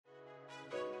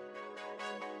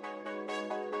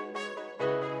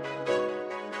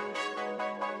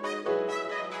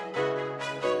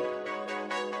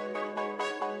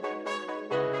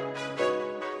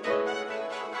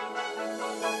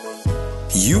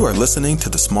You are listening to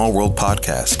the Small World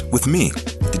Podcast with me,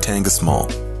 Detanga Small.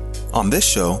 On this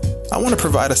show, I want to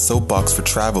provide a soapbox for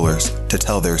travelers to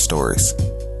tell their stories.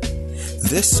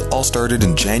 This all started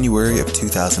in January of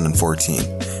 2014,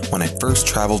 when I first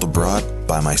traveled abroad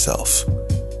by myself.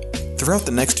 Throughout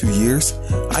the next 2 years,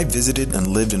 I visited and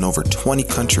lived in over 20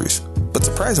 countries, but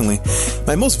surprisingly,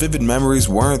 my most vivid memories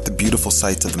weren't the beautiful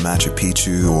sights of the Machu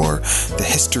Picchu or the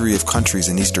history of countries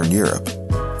in Eastern Europe.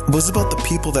 It was about the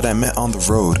people that I met on the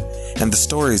road and the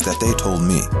stories that they told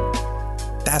me.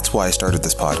 That's why I started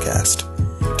this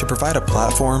podcast, to provide a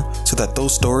platform so that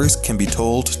those stories can be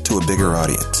told to a bigger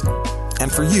audience.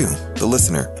 And for you, the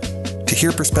listener, to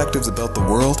hear perspectives about the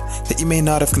world that you may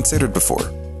not have considered before.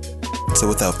 So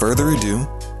without further ado,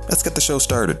 let's get the show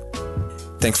started.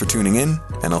 Thanks for tuning in,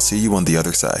 and I'll see you on the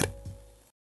other side.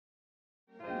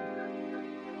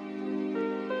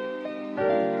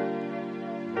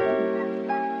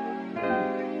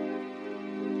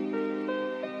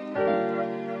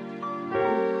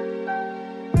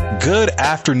 Good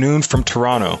afternoon from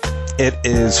Toronto. It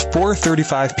is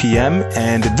 4:35 p.m.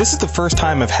 and this is the first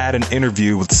time I've had an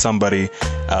interview with somebody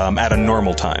at a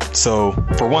normal time. So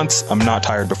for once, I'm not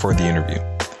tired before the interview.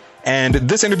 And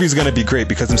this interview is going to be great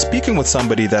because I'm speaking with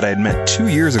somebody that I had met 2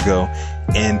 years ago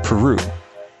in Peru.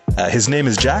 His name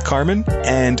is Jack Harmon,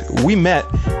 and we met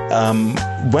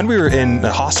when we were in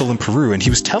a hostel in Peru, and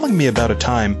he was telling me about a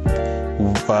time,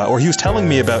 or he was telling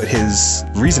me about his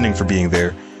reasoning for being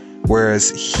there, whereas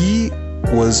he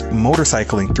was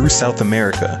motorcycling through South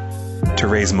America to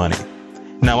raise money.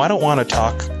 Now, I don't want to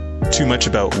talk too much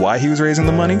about why he was raising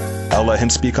the money. I'll let him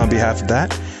speak on behalf of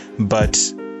that. But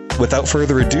without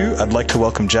further ado, I'd like to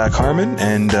welcome Jack Harmon.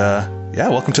 And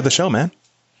welcome to the show, man.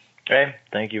 Hey,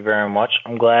 thank you very much.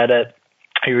 I'm glad that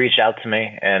you reached out to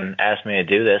me and asked me to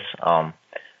do this.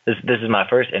 This is my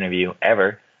first interview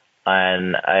ever,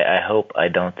 and I hope I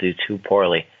don't do too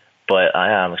poorly. But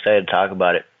I'm excited to talk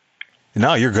about it.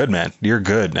 No, you're good, man. You're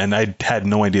good. And I had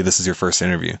no idea this is your first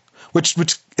interview, which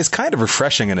is kind of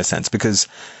refreshing in a sense, because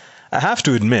I have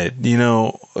to admit,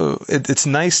 it's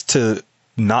nice to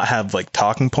not have like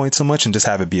talking points so much and just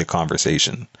have it be a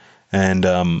conversation. And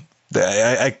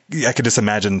I could just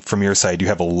imagine from your side, you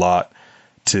have a lot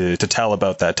to tell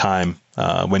about that time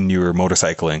when you were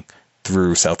motorcycling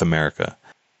through South America.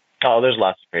 Oh, there's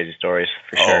lots of crazy stories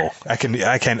for sure. Oh, I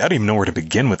don't even know where to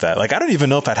begin with that. Like, I don't even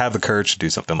know if I'd have the courage to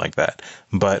do something like that.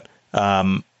 But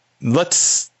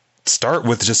let's start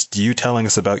with just you telling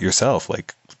us about yourself.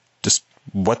 Like, just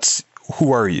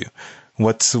who are you?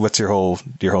 What's your whole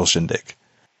shindig?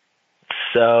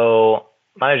 So,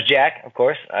 my name's Jack, of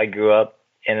course. I grew up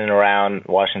in and around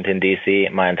Washington, D.C.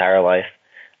 my entire life.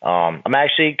 I'm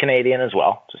actually Canadian as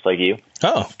well, just like you.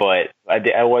 Oh. But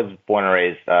I was born and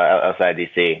raised outside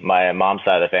D.C. My mom's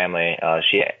side of the family,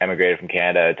 she emigrated from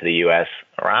Canada to the U.S.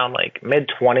 around like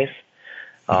mid-20s.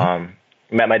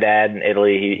 Met my dad in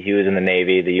Italy. He was in the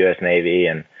Navy, the U.S. Navy,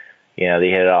 and they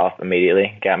hit it off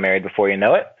immediately. Got married before you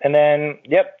know it. And then,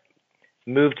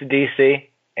 moved to D.C.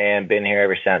 and been here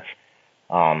ever since.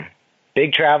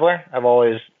 Big traveler. I've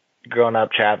always grown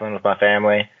up traveling with my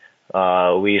family.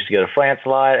 We used to go to France a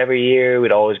lot every year.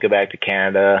 We'd always go back to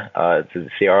Canada to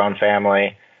see our own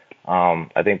family.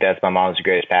 I think that's my mom's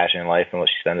greatest passion in life and what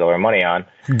she spends all her money on.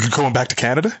 Going back to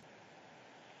Canada?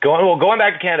 Going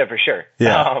back to Canada for sure.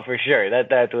 Yeah, for sure.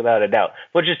 That's without a doubt.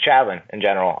 But just traveling in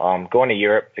general. Going to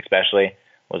Europe especially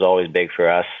was always big for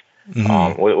us,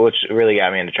 which really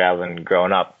got me into traveling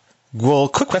growing up. Well,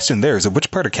 quick question there.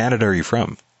 Which part of Canada are you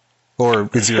from? Or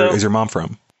is your mom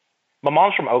from? My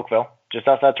mom's from Oakville, just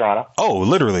outside Toronto. Oh,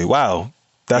 literally. Wow.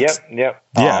 Yep.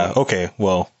 Yeah. Okay.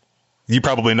 Well, you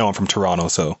probably know I'm from Toronto,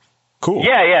 so cool.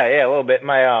 Yeah, a little bit.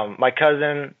 My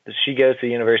cousin, she goes to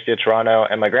the University of Toronto,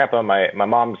 and my grandpa, my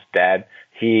mom's dad,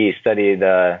 he studied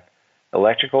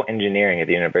electrical engineering at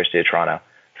the University of Toronto.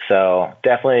 So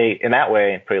definitely in that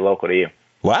way, pretty local to you.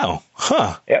 Wow.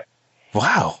 Huh. Yep.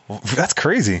 Wow. That's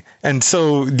crazy. And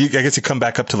so I guess you come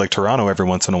back up to like Toronto every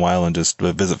once in a while and just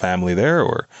visit family there,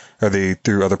 or are they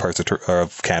through other parts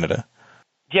of Canada?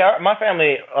 Yeah, my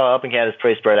family up in Canada is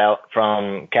pretty spread out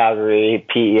from Calgary,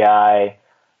 PEI,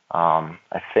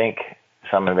 I think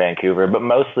some in Vancouver, but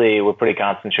mostly we're pretty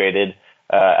concentrated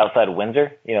outside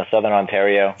Windsor, Southern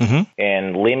Ontario,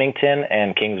 and Leamington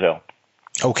and Kingsville.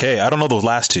 Okay, I don't know those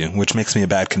last two, which makes me a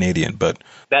bad Canadian, but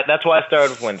that's why I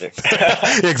started with Windsor.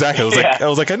 Exactly. I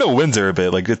was like, I know Windsor a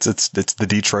bit. Like it's the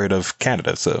Detroit of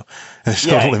Canada, so it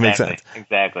totally makes sense.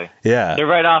 Exactly. Yeah. They're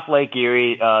right off Lake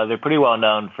Erie. They're pretty well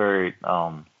known for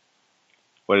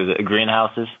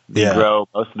greenhouses. They grow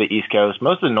most of the East Coast.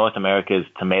 Most of North America is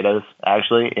tomatoes,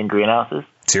 actually, in greenhouses.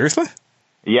 Seriously?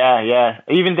 Yeah.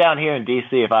 Even down here in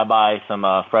DC, if I buy some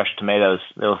fresh tomatoes,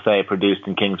 it'll say produced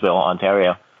in Kingsville,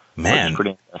 Ontario, which Man. is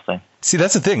pretty interesting. See,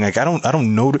 that's the thing. Like, I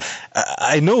don't know.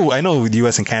 I know the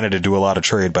U.S. and Canada do a lot of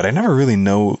trade, but I never really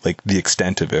know like the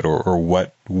extent of it or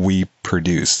what we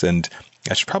produce. And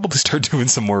I should probably start doing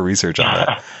some more research on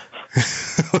that.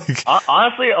 Like,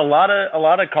 honestly, a lot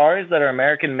of cars that are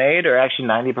American made are actually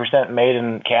 90% made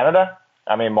in Canada.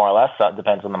 I mean, more or less. So it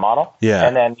depends on the model. Yeah.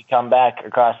 And then you come back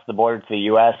across the border to the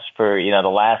U.S. for the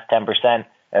last 10%, and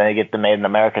then you get the Made in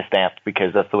America stamp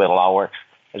because that's the way the law works.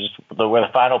 It's just where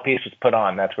the final piece was put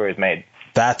on. That's where it's made.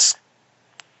 That's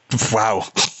wow.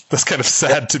 That's kind of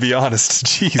sad, to be honest.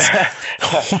 Jeez.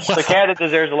 So Canada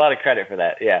deserves a lot of credit for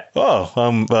that. Yeah. Oh,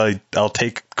 I'll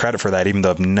take credit for that, even though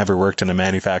I've never worked in a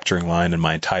manufacturing line in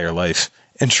my entire life.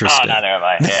 Interesting. Oh, neither have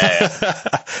I.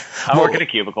 Yeah. I work in a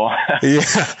cubicle.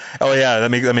 Yeah. Oh, yeah. That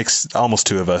makes almost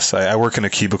two of us. I work in a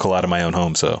cubicle out of my own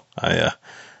home, so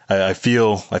I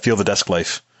feel the desk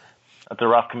life. That's a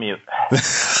rough commute.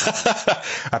 I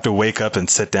have to wake up and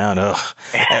sit down.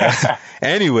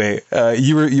 Anyway,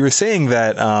 you were saying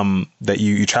that that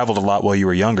you traveled a lot while you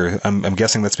were younger. I'm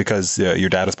guessing that's because your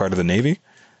dad is part of the Navy?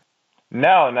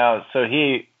 No. So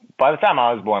by the time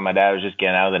I was born, my dad was just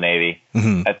getting out of the Navy.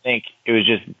 Mm-hmm. I think it was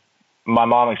just my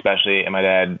mom, especially, and my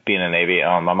dad being in the Navy.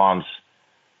 My mom's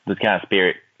this kind of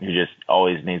spirit who just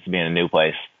always needs to be in a new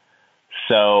place.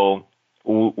 So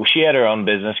she had her own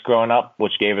business growing up,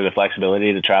 which gave her the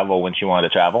flexibility to travel when she wanted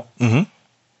to travel. Mm-hmm.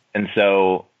 And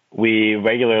so we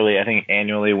regularly, I think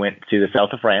annually, went to the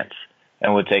south of France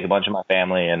and would take a bunch of my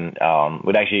family and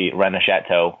would actually rent a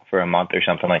chateau for a month or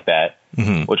something like that,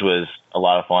 mm-hmm. which was a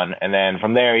lot of fun. And then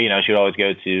from there, she would always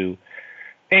go to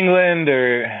England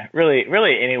or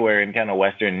really anywhere in kind of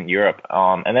Western Europe.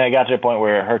 And then it got to a point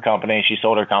where she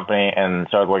sold her company and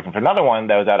started working for another one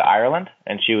that was out of Ireland.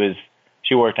 And she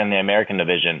worked in the American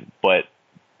division, but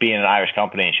being an Irish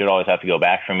company, she would always have to go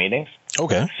back for meetings.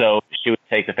 Okay. So she would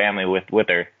take the family with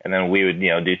her, and then we would,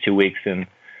 do 2 weeks in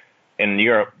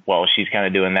Europe while she's kind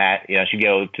of doing that. She'd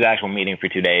go to the actual meeting for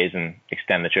 2 days and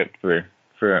extend the trip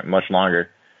for much longer.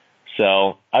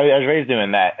 So I was raised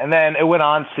doing that. And then it went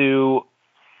on to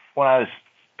when I was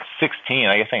 16,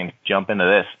 I guess I can jump into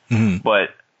this, mm-hmm. but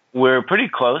we're pretty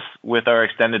close with our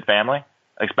extended family,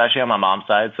 especially on my mom's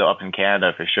side. So up in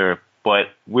Canada for sure.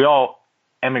 But we all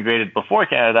emigrated before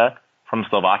Canada from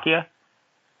Slovakia.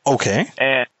 Okay.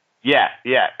 And yeah.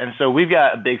 And so we've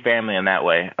got a big family in that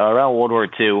way. Around World War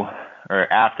II,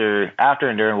 or after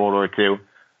and during World War II,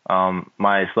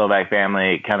 my Slovak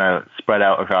family kind of spread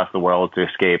out across the world to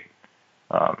escape,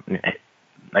 I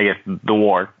guess, the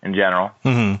war in general.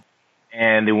 Mm-hmm.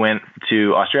 And they went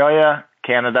to Australia,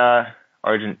 Canada,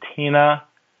 Argentina,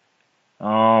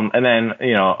 and then,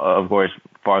 of course,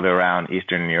 farther around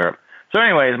Eastern Europe. So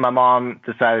anyways, my mom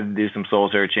decided to do some soul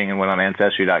searching and went on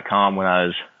Ancestry.com when I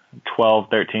was 12,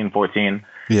 13, 14,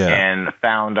 and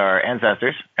found our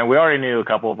ancestors. And we already knew a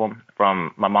couple of them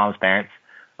from my mom's parents,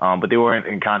 but they weren't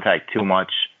in contact too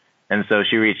much. And so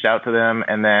she reached out to them.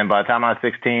 And then by the time I was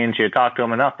 16, she had talked to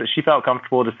them enough that she felt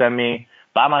comfortable to send me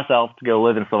by myself to go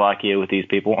live in Slovakia with these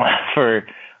people for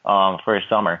a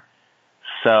summer.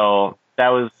 So that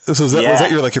was... So was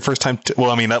that your first time?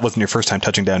 That wasn't your first time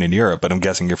touching down in Europe, but I'm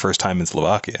guessing your first time in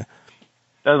Slovakia.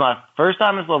 That was my first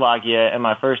time in Slovakia and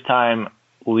my first time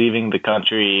leaving the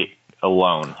country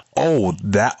alone. Oh,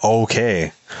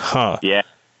 okay. Huh. Yeah.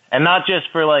 And not just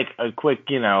for like a quick,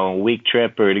 week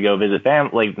trip or to go visit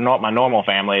family, like not my normal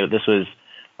family. This was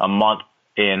a month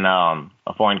in a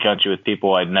foreign country with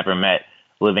people I'd never met,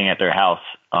 living at their house.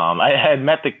 I had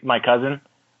met my cousin.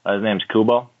 His name's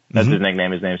Kubo. That's mm-hmm. his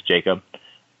nickname. His name's Jacob.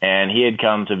 And he had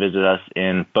come to visit us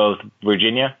in both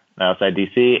Virginia, outside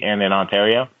D.C., and in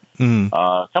Ontario. Mm-hmm.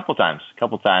 A couple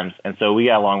times. And so we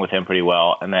got along with him pretty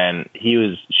well. And then he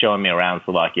was showing me around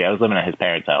Slovakia. I was living at his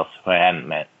parents' house, who I hadn't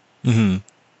met. Mm-hmm.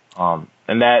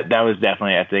 And that was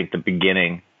definitely, I think, the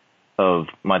beginning of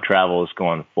my travels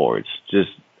going forwards. Just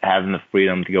having the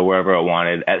freedom to go wherever I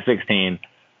wanted at 16.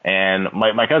 And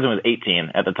my cousin was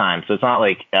 18 at the time. So it's not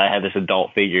like I had this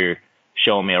adult figure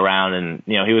showing me around and,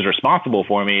 he was responsible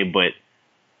for me, but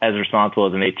as responsible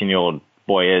as an 18-year-old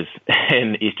boy is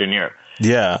in Eastern Europe.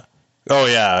 Yeah. Oh,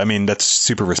 yeah. I mean, that's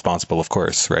super responsible, of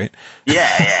course, right?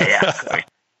 Yeah.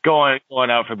 Going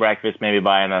out for breakfast, maybe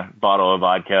buying a bottle of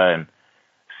vodka and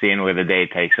seeing where the day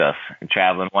takes us. And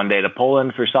traveling one day to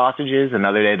Poland for sausages,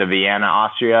 another day to Vienna,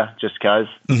 Austria, just because.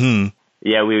 Mm-hmm.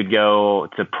 Yeah, we would go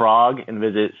to Prague and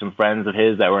visit some friends of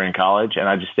his that were in college, and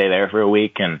I'd just stay there for a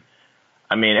week. And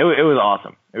I mean, it was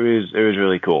awesome. It was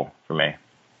really cool for me.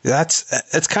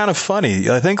 It's kind of funny.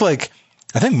 I think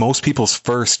most people's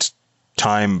first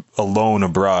time alone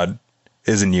abroad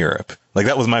is in Europe. Like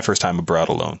that was my first time abroad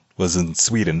alone, was in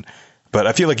Sweden. But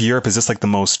I feel like Europe is just like the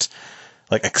most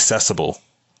like accessible,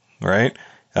 right?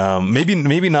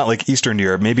 Maybe not like Eastern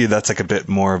Europe. Maybe that's like a bit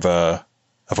more of a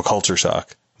culture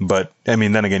shock. But I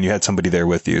mean, then again, you had somebody there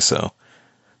with you, so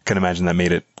I can imagine that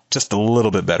made it just a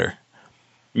little bit better.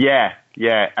 Yeah.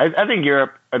 I think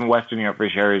Europe and Western Europe for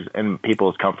sure is in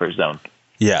people's comfort zone.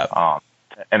 Yeah.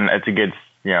 And it's a good,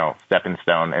 stepping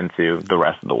stone into the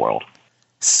rest of the world.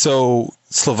 So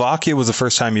Slovakia was the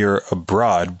first time you were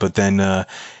abroad, but then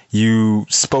you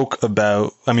spoke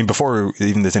about, I mean, before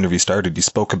even this interview started, you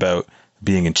spoke about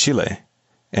being in Chile,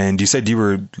 and you said you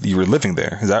were living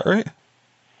there. Is that right?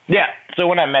 Yeah. So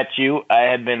when I met you, I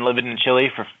had been living in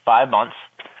Chile for 5 months.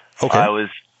 Okay.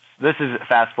 This is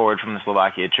fast forward from the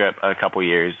Slovakia trip a couple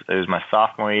years. It was my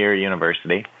sophomore year at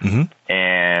university, and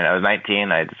I was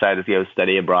 19. I decided to go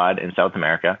study abroad in South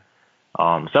America,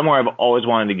 somewhere I've always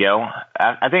wanted to go.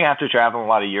 I think after traveling a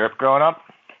lot of Europe growing up,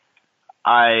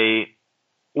 I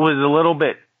was a little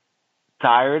bit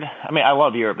tired. I mean, I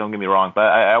love Europe, don't get me wrong, but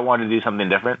I wanted to do something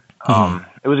different.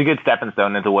 It was a good stepping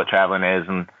stone into what traveling is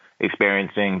and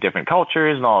experiencing different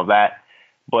cultures and all of that.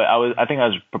 But I think I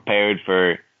was prepared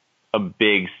for a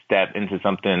big step into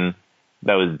something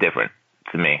that was different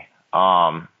to me.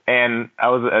 And I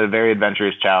was a very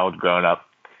adventurous child growing up.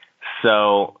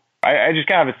 So I just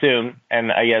kind of assumed,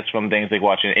 and I guess from things like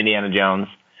watching Indiana Jones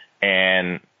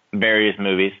and various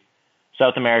movies,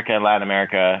 South America and Latin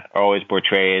America are always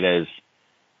portrayed as,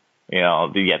 you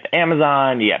got the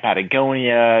Amazon, you got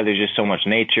Patagonia, there's just so much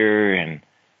nature, and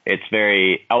it's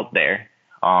very out there.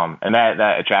 And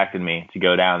that attracted me to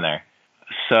go down there.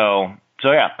 So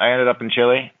yeah, I ended up in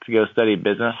Chile to go study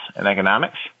business and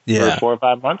economics for 4 or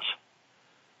 5 months,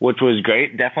 which was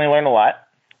great. Definitely learned a lot.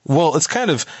 Well, it's kind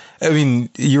of, I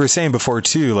mean, you were saying before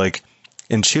too, like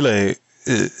in Chile,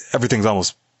 everything's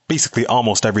almost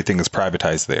everything is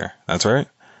privatized there. That's right?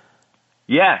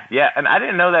 Yeah. And I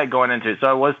didn't know that going into it. So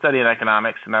I was studying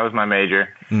economics, and that was my major.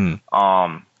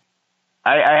 I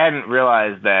hadn't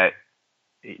realized that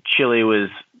Chile was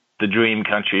the dream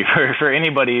country for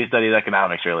anybody who studies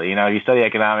economics, really. You study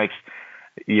economics,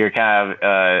 you're kind of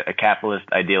a capitalist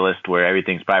idealist where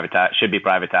everything's privatized, should be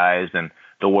privatized, and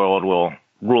the world will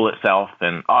rule itself.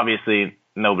 And obviously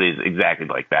nobody's exactly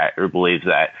like that or believes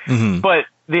that. But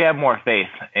they have more faith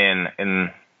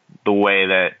in the way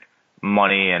that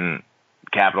money and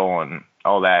capital and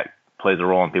all that plays a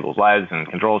role in people's lives and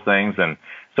controls things. And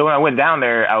so when I went down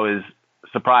there, I was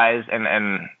surprised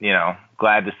and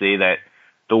glad to see that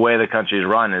the way the country is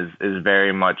run is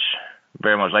very much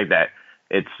like that.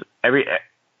 It's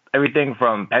everything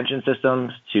from pension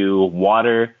systems to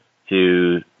water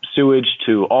to sewage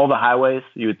to all the highways.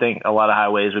 You would think a lot of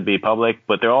highways would be public,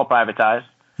 but they're all privatized.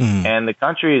 And the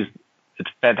country it's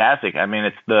fantastic. I mean,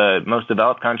 it's the most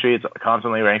developed country. It's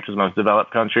constantly ranked as the most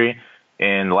developed country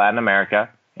in Latin America,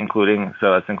 including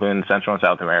Central and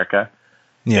South America.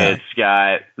 Yeah. It's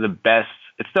got the best.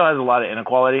 It still has a lot of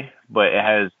inequality, but it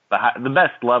has the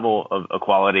best level of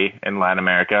equality in Latin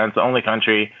America. It's the only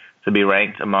country to be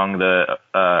ranked among the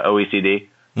OECD,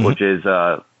 which is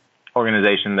an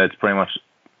organization that's pretty much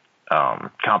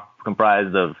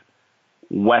comprised of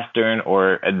Western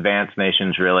or advanced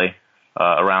nations, really,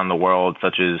 around the world,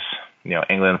 such as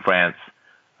England, France,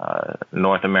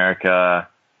 North America,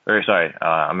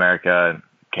 America,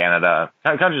 Canada,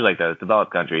 countries like those,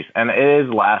 developed countries. And it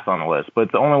is last on the list, but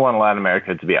it's the only one in Latin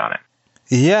America to be on it.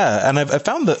 Yeah, and I've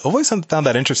always found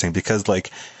that interesting because,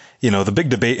 the big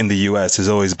debate in the U.S. has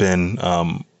always been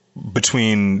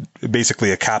between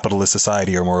basically a capitalist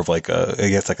society or more of like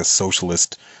a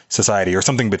socialist society or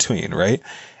something between, right?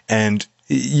 And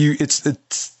you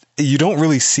don't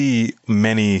really see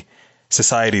many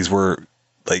societies where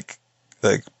like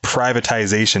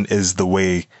privatization is the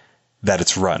way that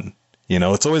it's run.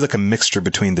 It's always like a mixture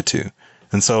between the two.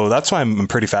 And so that's why I'm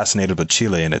pretty fascinated with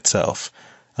Chile in itself.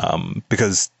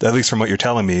 Because at least from what you're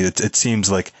telling me, it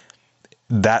seems like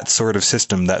that sort of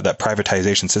system, that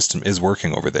privatization system is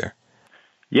working over there.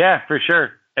 Yeah, for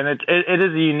sure. And it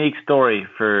is a unique story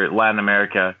for Latin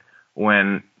America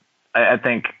when I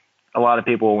think a lot of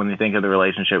people, when they think of the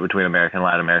relationship between America and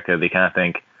Latin America, they kind of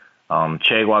think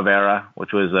Che Guevara,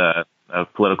 which was a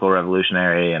political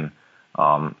revolutionary and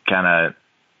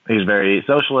he was very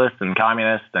socialist and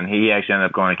communist, and he actually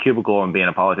ended up going to Cuba and being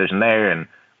a politician there and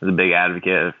was a big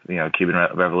advocate of Cuban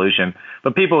Revolution.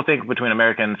 But people think between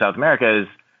America and South America is,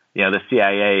 the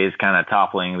CIA is kind of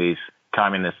toppling these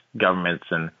communist governments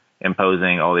and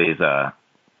imposing all these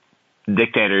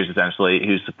dictators, essentially,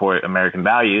 who support American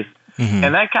values.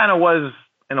 And that kind of was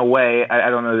in a way. I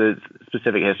don't know the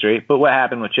specific history, but what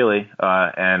happened with Chile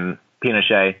and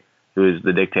Pinochet, who is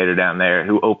the dictator down there,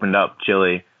 who opened up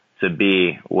Chile to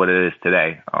be what it is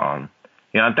today.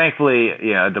 And thankfully,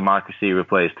 democracy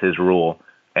replaced his rule.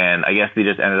 And I guess they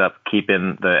just ended up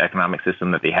keeping the economic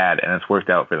system that they had, and it's worked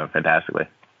out for them fantastically.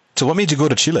 So what made you go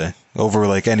to Chile over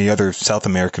like any other South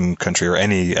American country or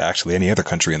any other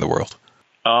country in the world?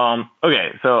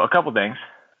 Okay, so a couple things.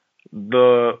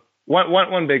 The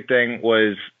one big thing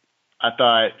was I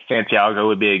thought Santiago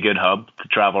would be a good hub to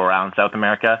travel around South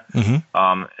America.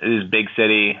 Mm-hmm. It is a big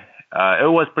city.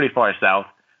 It was pretty far south,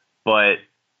 but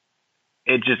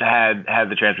it just had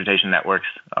the transportation networks,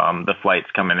 the flights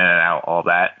coming in and out, all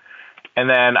that. And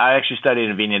then I actually studied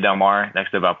in Viña del Mar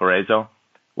next to Valparaiso,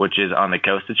 which is on the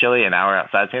coast of Chile, an hour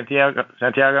outside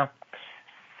Santiago.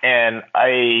 And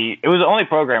it was the only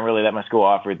program really that my school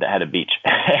offered that had a beach.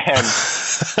 And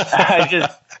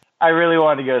I really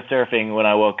wanted to go surfing when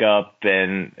I woke up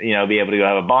and, be able to go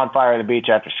have a bonfire at the beach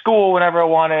after school whenever I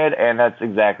wanted. And that's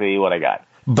exactly what I got.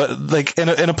 But like in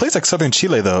a place like southern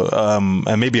Chile, though,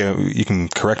 and maybe you can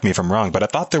correct me if I'm wrong, but I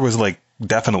thought there was like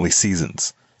definitely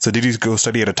seasons. So did you go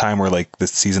study at a time where like the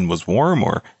season was warm,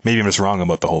 or maybe I'm just wrong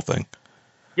about the whole thing?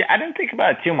 Yeah, I didn't think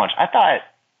about it too much.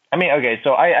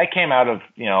 So I came out of,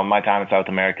 my time in South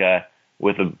America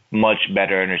with a much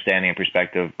better understanding and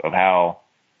perspective of how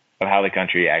the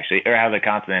country actually, or how the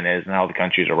continent is and how the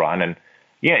countries are run. And,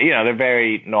 they're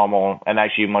very normal and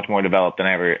actually much more developed than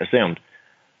I ever assumed.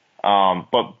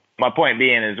 But my point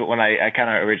being is when I kind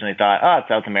of originally thought, it's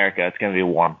South America, it's going to be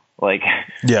warm. Like,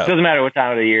 yeah. It doesn't matter what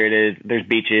time of the year it is. There's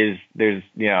beaches. There's,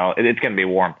 it's going to be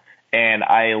warm. And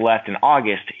I left in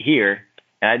August here,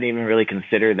 and I didn't even really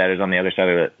consider that it was on the other side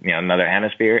of the, another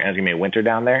hemisphere, and it's going to be winter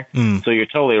down there. Mm. So you're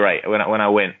totally right. When I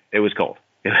went, it was cold.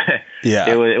 Yeah.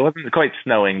 It wasn't quite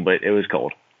snowing, but it was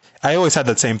cold. I always had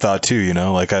that same thought too,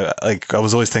 like I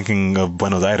was always thinking of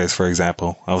Buenos Aires, for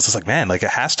example. I was just like, man, like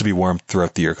it has to be warm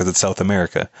throughout the year because it's South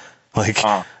America. Like,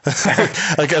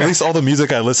 like at least all the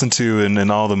music I listen to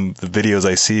and all the videos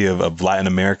I see of Latin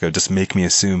America just make me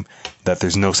assume that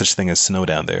there's no such thing as snow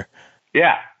down there.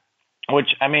 Yeah.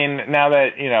 Which, I mean, now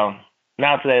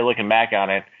today looking back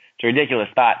on it, it's a ridiculous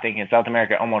thought thinking South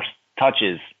America almost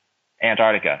touches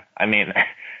Antarctica. I mean,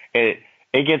 it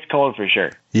gets cold for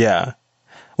sure. Yeah.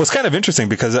 Well, it's kind of interesting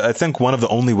because I think one of the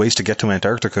only ways to get to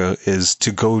Antarctica is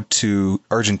to go to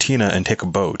Argentina and take a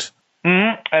boat.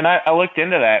 Mm-hmm. And I looked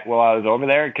into that while I was over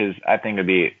there because I think it'd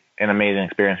be an amazing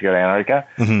experience to go to Antarctica.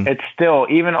 Mm-hmm. It's still,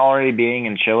 even already being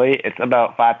in Chile, it's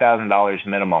about $5,000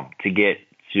 minimum to get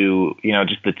to,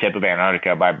 just the tip of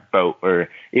Antarctica by boat or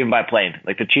even by plane.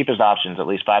 Like the cheapest option is at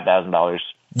least $5,000.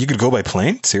 You could go by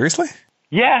plane? Seriously?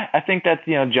 Yeah, I think that's,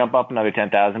 jump up another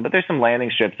 10,000. But there's some landing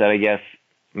strips that I guess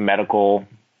medical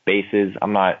bases.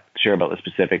 I'm not sure about the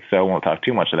specifics, so I won't talk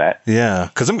too much of that. Yeah,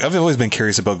 because I've always been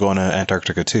curious about going to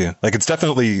Antarctica too. Like it's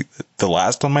definitely the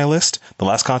last on my list, the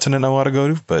last continent I want to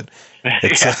go to. But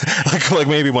it's like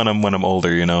maybe when I'm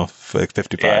older, like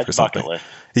 55 or something. Bucket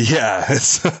list. Yeah,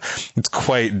 it's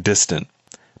quite distant.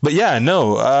 But yeah,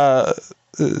 no.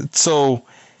 So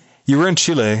you were in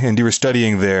Chile and you were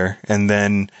studying there, and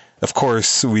then of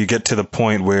course we get to the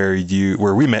point where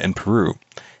we met in Peru,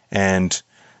 and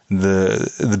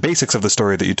the basics of the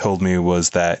story that you told me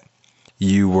was that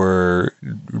you were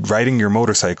riding your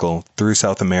motorcycle through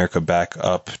South America back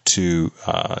up to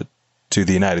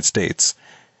the United States,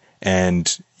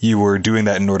 and you were doing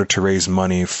that in order to raise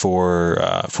money for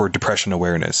depression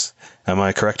awareness. Am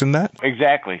I correct in that?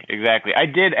 Exactly. I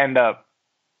did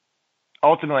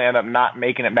ultimately end up not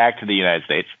making it back to the United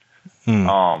States.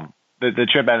 The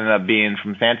trip ended up being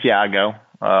from Santiago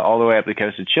all the way up the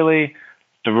coast of Chile,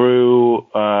 through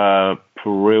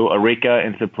Peru, Arica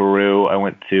into Peru. I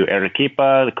went to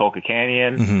Arequipa, the Colca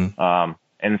Canyon,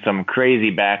 and some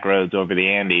crazy back roads over the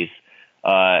Andes.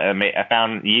 I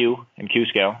found you in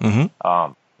Cusco.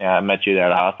 Mm-hmm. I met you there at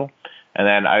the hostel. And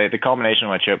then the culmination of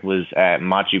my trip was at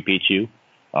Machu Picchu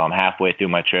halfway through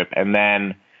my trip. And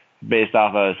then based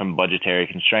off of some budgetary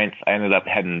constraints, I ended up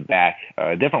heading back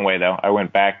a different way, though. I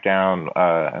went back down,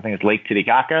 I think it's Lake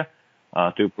Titicaca,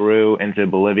 through Peru into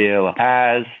Bolivia, La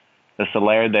Paz, the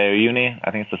Salar de Uyuni.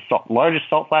 I think it's the largest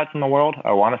salt flats in the world,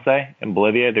 I want to say, in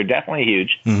Bolivia. They're definitely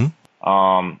huge.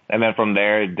 Mm-hmm. And then from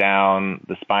there down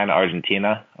the spine of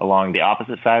Argentina, along the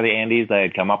opposite side of the Andes that I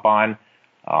had come up on,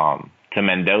 to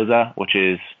Mendoza, which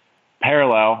is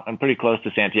parallel and pretty close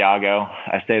to Santiago.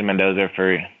 I stayed in Mendoza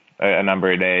for a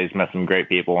number of days, met some great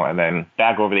people, and then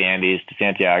back over the Andes to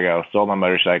Santiago, sold my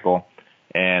motorcycle,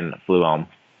 and flew home.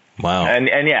 Wow.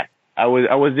 And yeah, I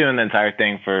was doing the entire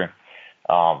thing for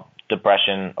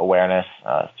depression awareness,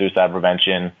 suicide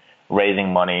prevention,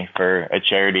 raising money for a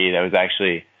charity that was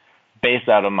actually based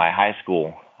out of my high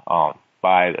school,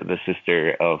 by the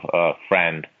sister of a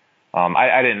friend.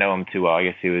 I didn't know him too well. I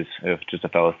guess he was just a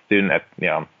fellow student at,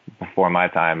 before my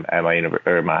time at my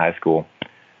high school.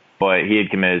 But he had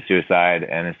committed suicide,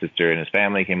 and his sister and his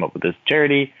family came up with this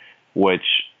charity,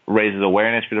 which raises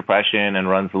awareness for depression and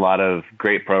runs a lot of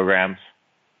great programs,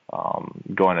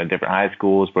 going to different high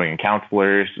schools, bringing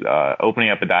counselors, opening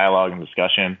up a dialogue and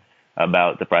discussion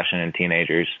about depression in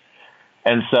teenagers.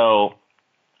 And so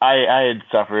I had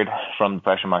suffered from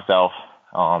depression myself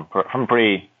from a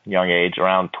pretty young age,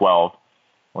 around 12,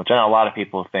 which I know a lot of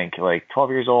people think, like, 12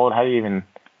 years old, how do you even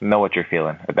know what you're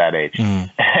feeling at that age?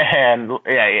 And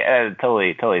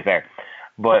totally fair.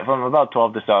 But from about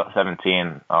 12 to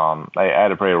 17, I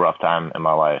had a pretty rough time in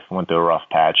my life. I went through a rough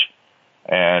patch.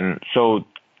 And so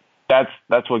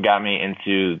that's what got me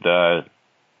into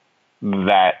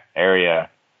that area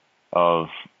of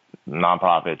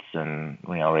nonprofits and,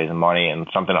 raising money, and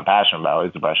something I'm passionate about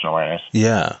is depression awareness.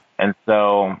 Yeah. And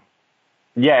so,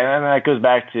 and then that goes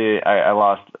back to, I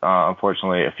lost,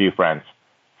 unfortunately, a few friends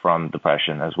from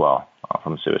depression as well,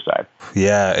 from suicide.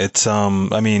 Yeah. It's,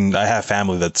 I have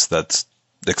family that's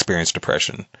experienced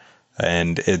depression,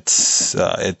 and it's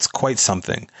quite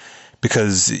something,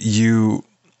 because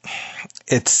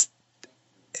it's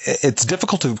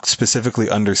difficult to specifically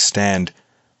understand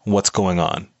what's going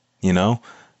on,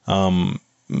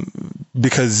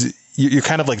 because you're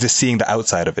kind of like just seeing the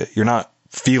outside of it. You're not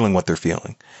feeling what they're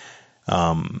feeling.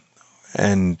 And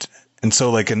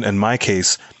so, like, in my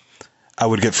case, I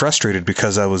would get frustrated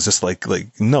because I was just like,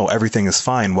 no, everything is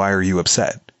fine. Why are you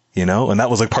upset? And that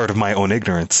was like part of my own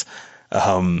ignorance,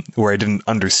 where I didn't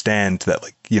understand that,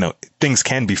 like, things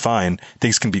can be fine,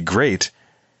 things can be great,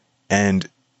 and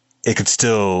it could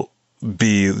still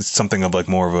be something of like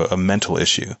more of a mental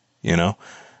issue,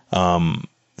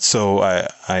 so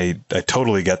I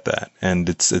totally get that. And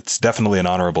it's definitely an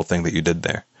honorable thing that you did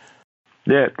there.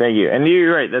 Yeah, thank you. And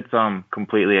you're right. That's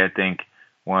completely, I think,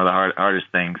 one of the hardest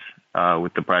things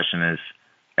with depression is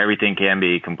everything can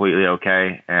be completely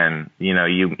okay. And, you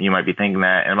might be thinking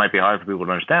that, and it might be hard for people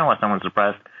to understand why someone's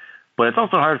depressed, but it's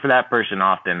also hard for that person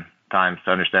oftentimes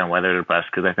to understand why they're depressed,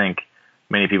 because I think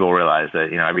many people realize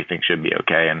that, everything should be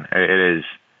okay. And it is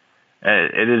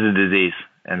a disease.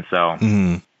 And so,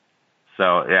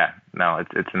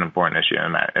 it's an important issue,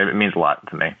 and it means a lot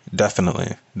to me.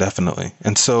 Definitely.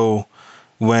 And so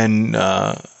when,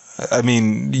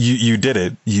 you did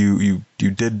it, you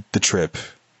did the trip,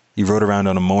 you rode around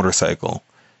on a motorcycle,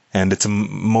 and it's a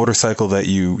motorcycle that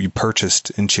you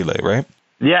purchased in Chile, right?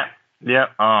 Yeah.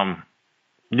 So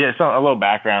a little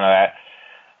background of that.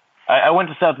 I went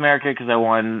to South America because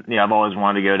I've always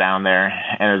wanted to go down there,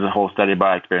 and it was a whole study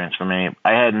abroad experience for me.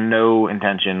 I had no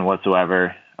intention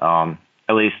whatsoever,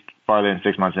 at least farther than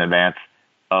 6 months in advance,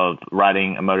 of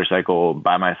riding a motorcycle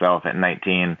by myself at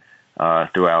 19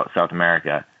 throughout South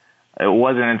America. It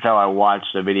wasn't until I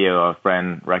watched a video a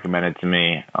friend recommended to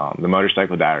me, The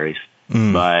Motorcycle Diaries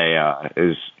by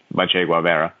Che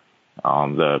Guevara,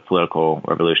 the political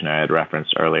revolutionary I had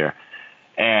referenced earlier.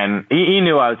 And he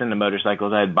knew I was into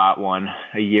motorcycles. I had bought one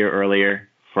a year earlier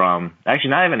actually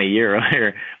not even a year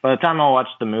earlier. By the time I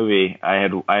watched the movie, I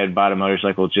had bought a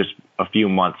motorcycle just a few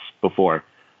months before.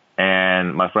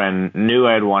 And my friend knew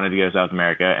I had wanted to go to South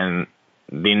America, and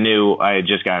they knew I had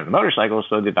just gotten a motorcycle,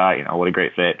 so they thought, what a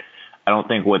great fit. I don't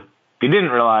think what they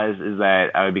didn't realize is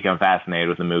that I would become fascinated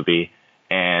with the movie.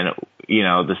 And,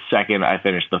 the second I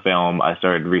finished the film, I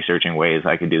started researching ways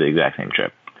I could do the exact same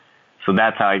trip. So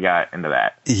that's how I got into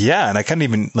that. Yeah, and I couldn't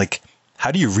even,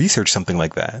 how do you research something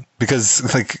like that? Because,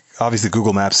 obviously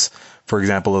Google Maps, for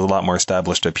example, is a lot more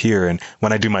established up here. And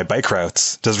when I do my bike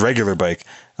routes, just regular bike,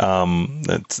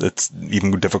 it's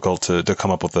even difficult to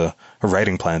come up with a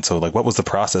writing plan. So, what was the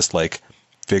process like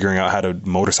figuring out how to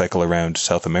motorcycle around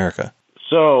South America?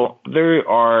 So there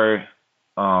are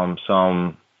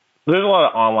there's a lot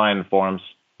of online forums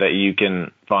that you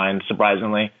can find,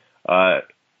 surprisingly,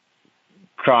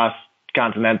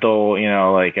 cross-continental,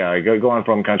 going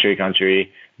from country to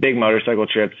country. Big motorcycle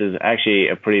trips is actually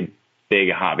a pretty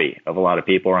big hobby of a lot of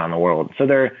people around the world. So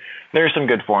there are some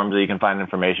good forums that you can find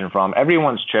information from.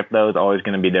 Everyone's trip, though, is always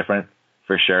going to be different,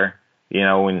 for sure.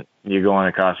 When you're going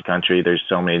across the country, there's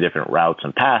so many different routes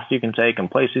and paths you can take and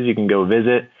places you can go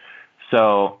visit.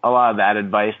 So a lot of that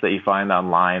advice that you find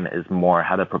online is more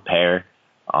how to prepare.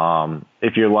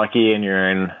 If you're lucky and you're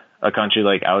in a country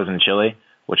like I was in Chile,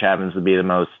 which happens to be it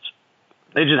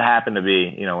just happened to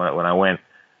be, when I went,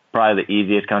 probably the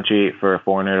easiest country for a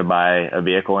foreigner to buy a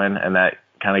vehicle in. And that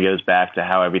kind of goes back to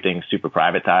how everything's super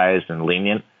privatized and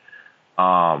lenient.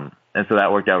 And so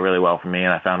that worked out really well for me.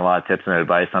 And I found a lot of tips and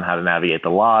advice on how to navigate the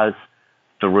laws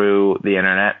through the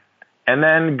internet. And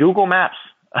then Google Maps.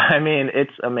 I mean,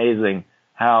 it's amazing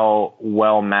how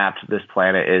well mapped this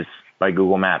planet is by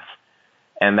Google Maps.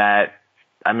 And that,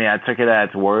 I mean, I took it at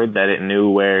its word that it knew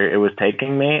where it was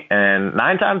taking me. And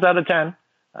 9 times out of 10,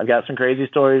 I've got some crazy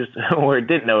stories where it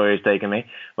didn't know where it was taking me.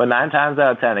 But 9 times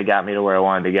out of 10, it got me to where I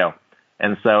wanted to go.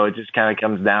 And so it just kind of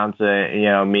comes down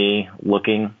to, me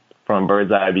looking from a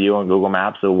bird's eye view on Google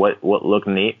Maps of what looked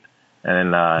neat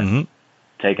and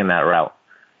taking that route.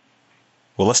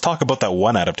 Well, let's talk about that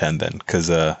 1 out of 10 then, because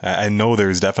I know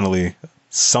there's definitely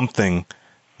something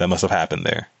that must have happened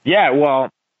there. Yeah, well,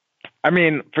 I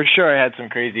mean, for sure I had some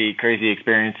crazy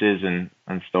experiences and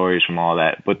stories from all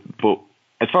that. But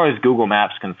as far as Google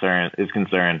Maps is concerned, it's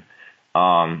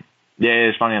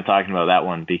funny I'm talking about that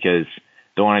one because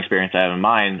the one experience I have in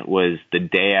mind was the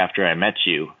day after I met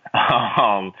you.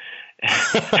 So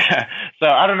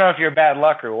I don't know if you're bad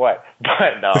luck or what,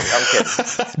 but no, I'm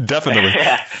kidding. Definitely.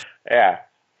 Yeah.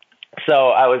 So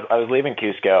I was leaving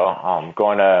Cusco,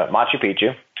 going to Machu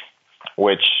Picchu,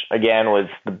 which again was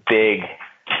the big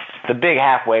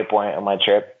halfway point of my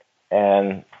trip,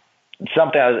 and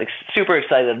something I was super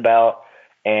excited about.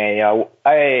 And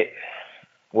I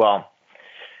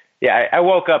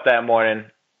woke up that morning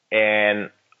and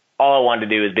all I wanted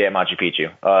to do was be at Machu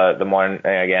Picchu. The morning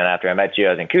again after I met you,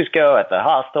 I was in Cusco at the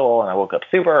hostel, and I woke up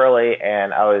super early,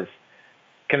 and I was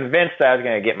convinced that I was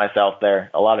going to get myself there.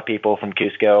 A lot of people from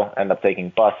Cusco end up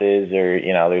taking buses, or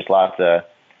there's lots of.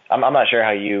 I'm not sure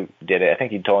how you did it. I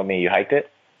think you told me you hiked it.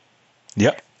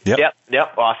 Yep.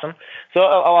 Awesome. So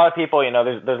a lot of people,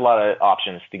 there's a lot of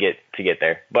options to get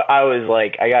there. But I was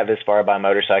like, I got this far by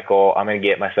motorcycle. I'm going to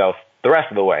get myself the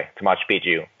rest of the way to Machu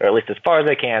Picchu, or at least as far as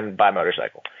I can by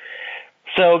motorcycle.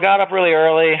 So got up really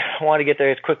early, wanted to get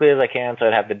there as quickly as I can so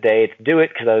I'd have the day to do it,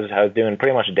 because I was doing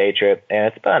pretty much a day trip, and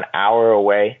it's about an hour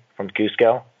away from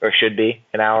Cusco, or should be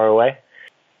an hour away.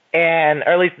 Or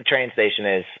at least the train station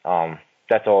is.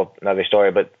 That's all another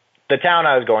story. But the town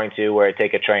I was going to, where I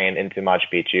take a train into Machu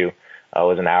Picchu,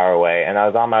 was an hour away, and I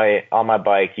was on my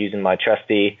bike using my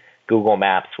trusty Google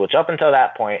Maps, which up until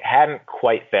that point hadn't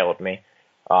quite failed me,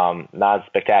 not as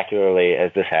spectacularly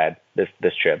as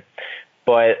this trip.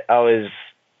 But I was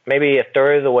maybe a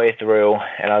third of the way through,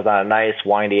 and I was on a nice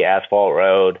windy asphalt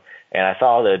road, and I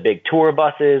saw the big tour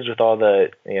buses with all the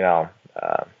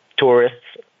tourists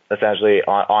essentially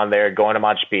on there going to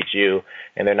Machu Picchu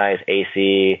in their nice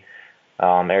AC,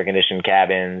 air-conditioned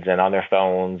cabins, and on their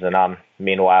phones. And I'm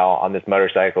meanwhile on this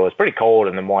motorcycle. It's pretty cold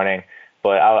in the morning,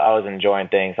 but I was enjoying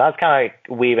things. I was kind of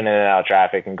like weaving in and out of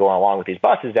traffic and going along with these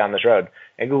buses down this road.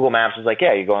 And Google Maps was like,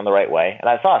 yeah, you're going the right way. And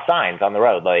I saw signs on the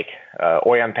road like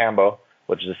Ollantaytambo,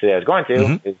 which is the city I was going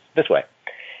to, is this way.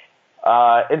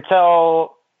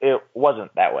 Until it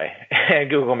wasn't that way. And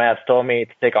Google Maps told me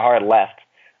to take a hard left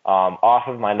off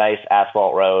of my nice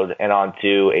asphalt road and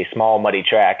onto a small muddy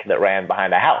track that ran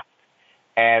behind a house.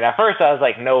 And at first I was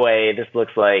like, no way, this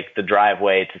looks like the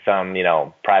driveway to some,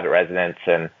 private residence,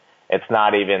 and it's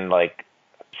not even like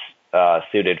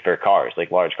suited for cars,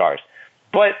 like large cars.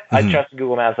 But I trusted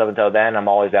Google Maps up until then. I'm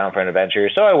always down for an adventure.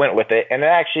 So I went with it. And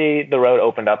actually the road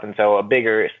opened up into a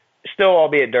bigger, still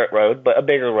albeit dirt road, but a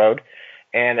bigger road.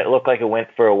 And it looked like it went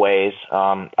for a ways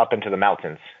up into the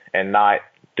mountains and not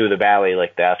through the valley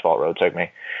like the asphalt road took me.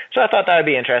 So I thought that would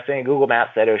be interesting. Google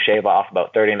Maps said it would shave off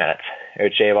about 30 minutes. It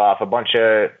would shave off a bunch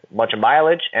of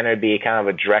mileage, and it would be kind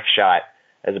of a direct shot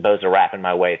as opposed to wrapping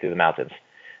my way through the mountains.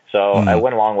 So I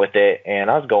went along with it, and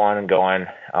I was going and going,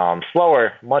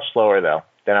 slower, much slower though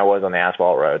than I was on the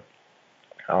asphalt road.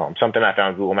 Something I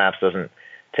found Google Maps doesn't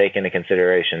take into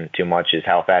consideration too much is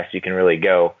how fast you can really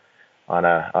go on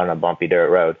a bumpy dirt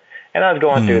road. And I was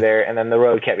going through there, and then the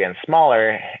road kept getting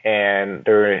smaller, and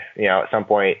there were, at some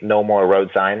point, no more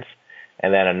road signs.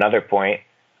 And then another point,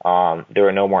 there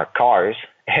were no more cars.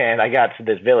 And I got to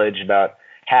this village about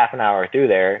half an hour through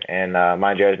there, and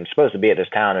mind you, I was supposed to be at this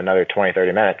town in another 20,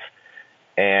 30 minutes.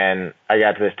 And I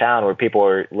got to this town where people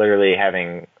were literally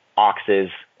having oxes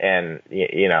and,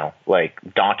 like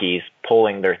donkeys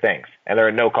pulling their things. And there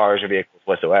were no cars or vehicles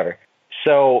whatsoever.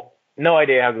 So no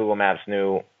idea how Google Maps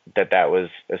knew that was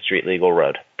a street legal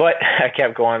road. But I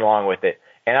kept going along with it.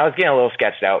 And I was getting a little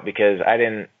sketched out because I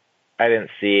didn't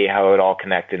see how it would all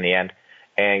connect in the end.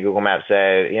 And Google Maps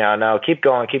said, no, keep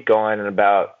going. In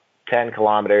about 10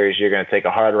 kilometers, you're going to take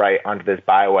a hard right onto this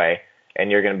byway, and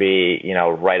you're going to be,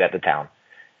 right at the town.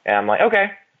 And I'm like,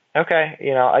 okay.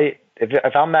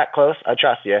 If I'm that close, I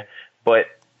trust you. But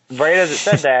right as it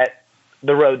said that,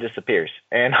 the road disappears,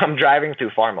 and I'm driving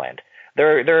through farmland.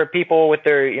 There are people with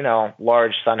their,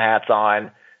 large sun hats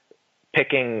on,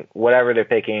 picking whatever they're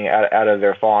picking out of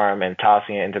their farm and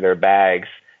tossing it into their bags.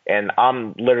 And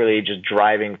I'm literally just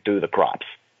driving through the crops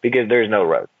because there's no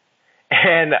road.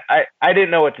 And I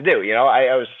didn't know what to do.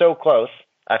 I was so close,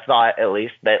 I thought at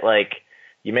least, that like,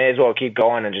 you may as well keep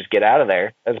going and just get out of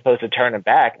there as opposed to turning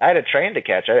back. I had a train to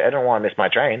catch. I didn't want to miss my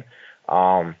train. So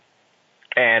I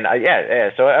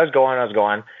was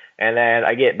going. And then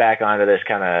I get back onto this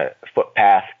kind of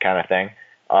footpath kind of thing,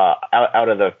 out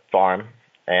of the farm.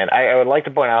 And I would like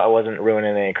to point out I wasn't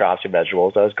ruining any crops or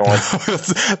vegetables. I was going.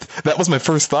 That was my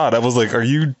first thought. I was like, are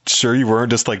you sure you weren't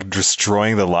just like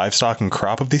destroying the livestock and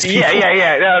crop of these people?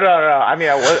 Yeah. No. I mean,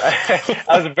 I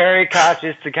was very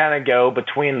cautious to kind of go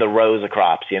between the rows of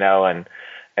crops, and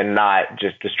not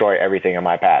just destroy everything in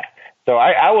my path. So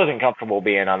I wasn't comfortable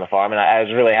being on the farm, and I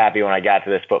was really happy when I got to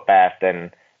this footpath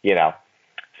and,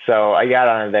 So I got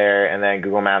on there, and then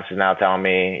Google Maps is now telling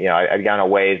me, I'd gone a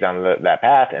ways down that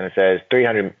path, and it says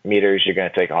 300 meters, you're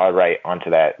going to take a hard right onto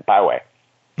that byway.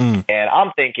 And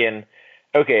I'm thinking,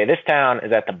 okay, this town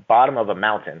is at the bottom of a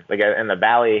mountain, like in the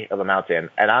valley of a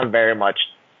mountain, and I'm very much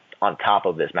on top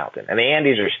of this mountain. And the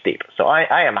Andes are steep, so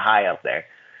I am high up there.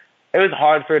 It was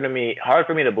hard for me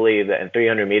to believe that in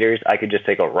 300 meters, I could just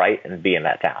take a right and be in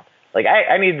that town. Like,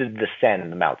 I needed to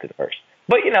descend the mountain first.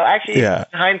 But, actually, in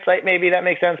hindsight, maybe that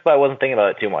makes sense, but I wasn't thinking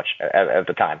about it too much at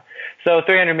the time. So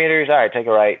 300 meters, all right, take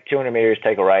a right. 200 meters,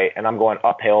 take a right. And I'm going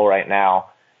uphill right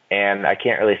now, and I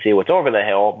can't really see what's over the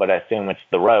hill, but I assume it's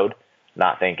the road,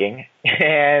 not thinking.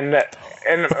 And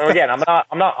again, I'm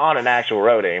not on an actual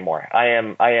road anymore. I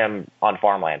am on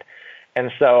farmland.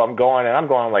 And so I'm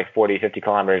going like 40, 50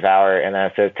 kilometers an hour, and then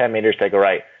it says 10 meters, take a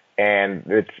right. And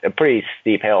it's a pretty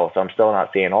steep hill, so I'm still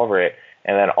not seeing over it.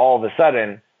 And then all of a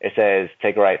sudden, it says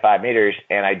take a right 5 meters,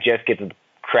 and I just get to the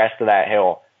crest of that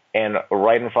hill, and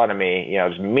right in front of me,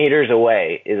 just meters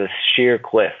away, is a sheer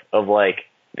cliff of like,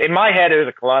 in my head it was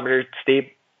a kilometer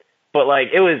steep, but like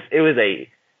it was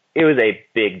a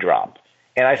big drop,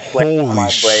 and I slammed on my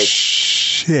brakes.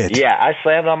 Shit. Yeah, I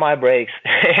slammed on my brakes,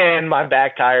 and my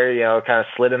back tire, kind of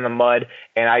slid in the mud,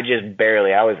 and I just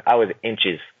barely, I was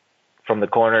inches from the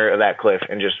corner of that cliff,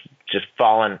 and just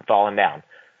falling down.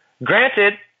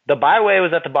 Granted, the byway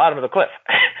was at the bottom of the cliff,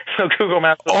 so Google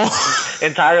Maps was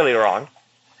entirely wrong.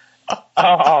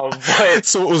 But,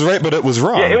 so it was right, but it was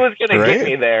wrong. Yeah, it was going to get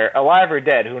me there, alive or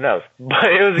dead, who knows?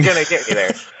 But it was going to get me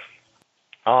there.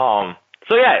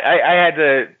 So yeah, I had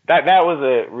to. That was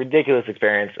a ridiculous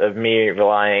experience of me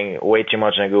relying way too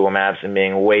much on Google Maps and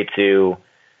being way too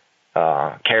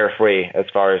carefree as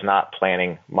far as not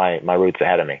planning my routes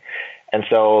ahead of me. And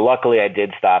so luckily I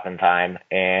did stop in time,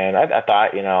 and I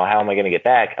thought, how am I going to get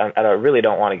back? I really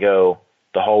don't want to go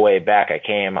the whole way back I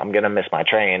came. I'm going to miss my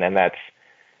train, and that's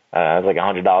like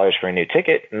 $100 for a new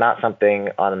ticket, not something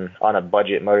on a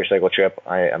budget motorcycle trip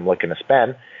I'm looking to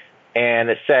spend. And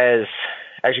it says,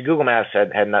 actually Google Maps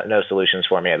had no solutions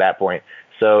for me at that point.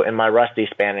 So in my rusty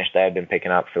Spanish that I'd been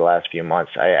picking up for the last few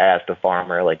months, I asked the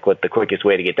farmer like what the quickest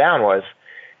way to get down was,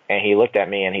 and he looked at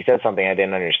me and he said something I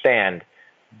didn't understand.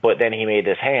 But then he made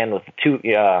this hand with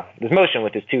this motion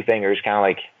with his two fingers, kind of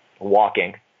like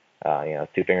walking,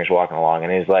 two fingers walking along.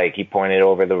 And he pointed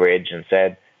over the ridge and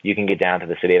said, you can get down to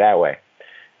the city that way.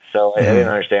 So I didn't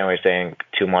understand what he was saying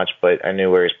too much, but I knew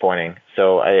where he was pointing.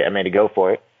 So I made a go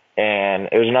for it. And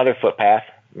it was another footpath,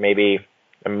 maybe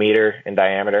a meter in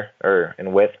diameter or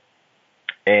in width.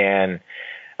 And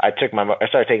I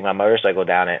started taking my motorcycle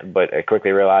down it, but I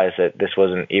quickly realized that this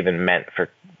wasn't even meant for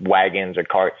wagons or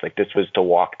carts. Like, this was to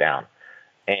walk down.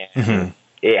 And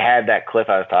it had that cliff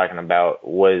I was talking about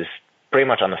was pretty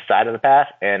much on the side of the path,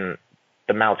 and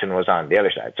the mountain was on the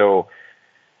other side. So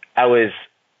I'm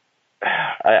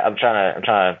trying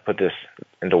to put this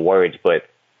into words, but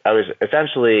I was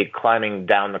essentially climbing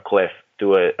down the cliff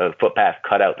through a footpath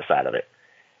cut out the side of it.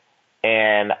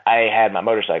 And I had my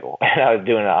motorcycle, and I was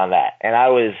doing it on that. And I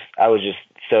was just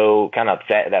so kind of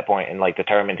upset at that point and like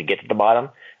determined to get to the bottom.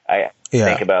 I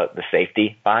think about the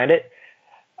safety behind it,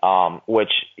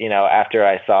 which, after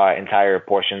I saw entire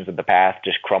portions of the path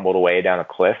just crumbled away down a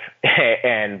cliff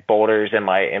and boulders in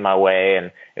my way,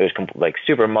 and it was like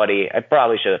super muddy. I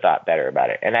probably should have thought better about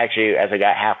it. And actually, as I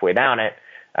got halfway down it,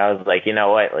 I was like, you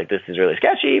know what, like this is really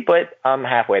sketchy, but I'm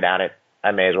halfway down it.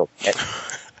 I may as well.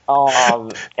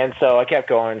 And so I kept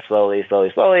going slowly,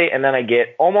 and then I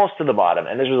get almost to the bottom,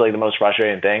 and this was like the most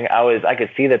frustrating thing. I could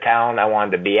see the town I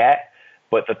wanted to be at,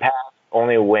 but the path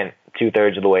only went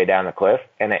 2/3 of the way down the cliff,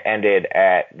 and it ended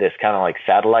at this kind of like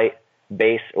satellite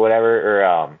base or whatever,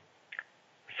 or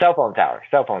cell phone tower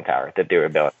that they were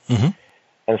building. Mm-hmm.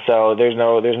 And so there's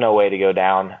no way to go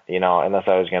down, unless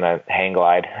I was gonna hang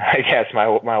glide, I guess,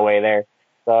 my way there.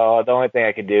 So the only thing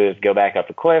I could do is go back up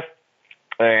the cliff.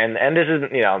 And this is,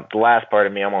 the last part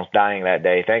of me almost dying that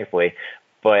day, thankfully.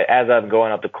 But as I'm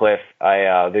going up the cliff,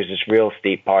 there's this real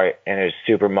steep part, and it's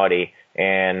super muddy.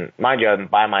 And mind you, I'm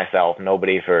by myself,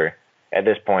 nobody for, at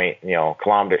this point,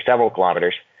 several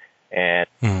kilometers. And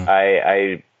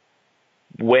I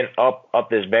went up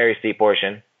this very steep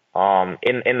portion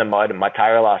in the mud. My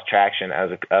tire lost traction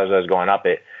as I was going up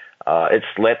it. It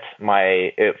slipped.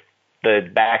 The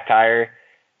back tire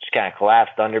just kind of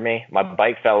collapsed under me. My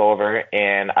bike fell over,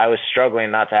 and I was struggling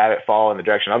not to have it fall in the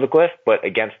direction of the cliff, but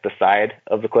against the side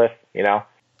of the cliff,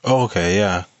 Oh, okay,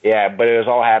 yeah. Yeah, but it was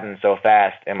all happening so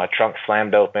fast, and my trunk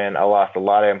slammed open. I lost a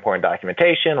lot of important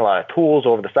documentation, a lot of tools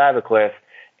over the side of the cliff,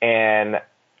 and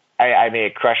I mean,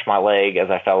 it crushed my leg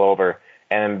as I fell over.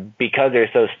 And because it was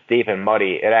so steep and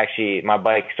muddy, my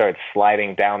bike started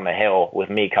sliding down the hill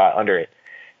with me caught under it.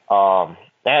 And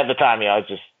at the time, I was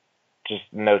just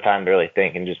no time to really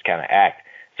think and just kind of act.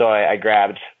 So I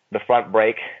grabbed the front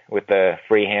brake with the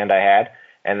free hand I had,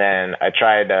 and then I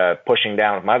tried pushing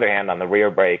down with my other hand on the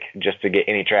rear brake just to get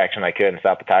any traction I could and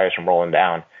stop the tires from rolling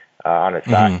down on its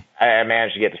side. I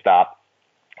managed to get to stop,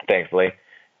 thankfully.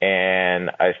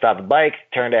 And I stopped the bike,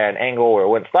 turned at an angle where it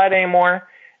wouldn't slide anymore,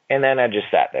 and then I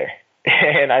just sat there.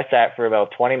 And I sat for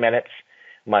about 20 minutes,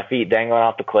 my feet dangling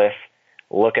off the cliff,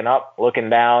 looking up, looking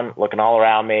down, looking all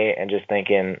around me, and just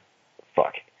thinking,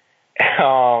 fuck.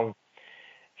 So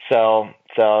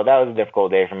that was a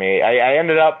difficult day for me. I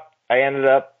ended up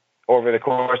over the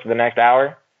course of the next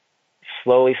hour,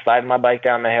 slowly sliding my bike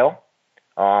down the hill.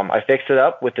 I fixed it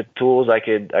up with the tools I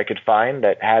could find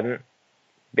that hadn't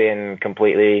been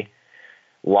completely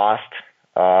lost.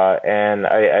 And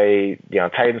I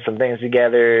tightened some things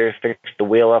together, fixed the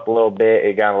wheel up a little bit.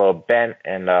 It got a little bent,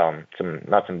 and some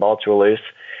nuts and bolts were loose.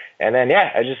 And then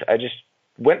I just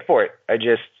went for it.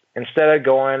 Instead of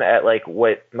going at like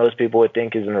what most people would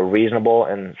think is a reasonable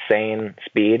and sane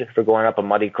speed for going up a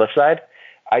muddy cliffside,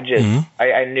 I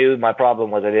knew my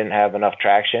problem was I didn't have enough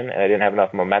traction and I didn't have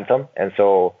enough momentum. And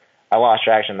so I lost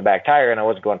traction in the back tire, and I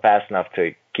wasn't going fast enough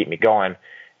to keep me going.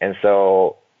 And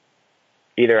so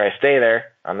either I stay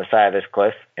there on the side of this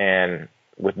cliff and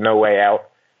with no way out,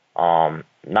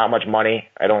 not much money,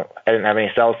 I didn't have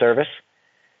any cell service,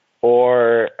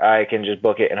 or I can just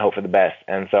book it and hope for the best.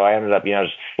 And so I ended up,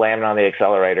 just slamming on the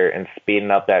accelerator and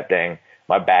speeding up that thing.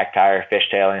 My back tire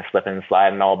fishtailing, slipping and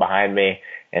sliding all behind me.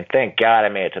 And thank God I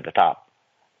made it to the top.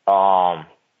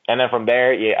 And then from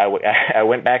there, I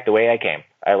went back the way I came.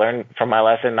 I learned from my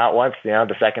lesson not once,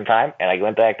 the second time. And I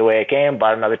went back the way I came,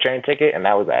 bought another train ticket, and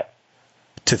that was that.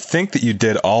 To think that you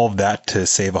did all of that to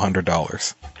save $100.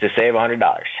 To save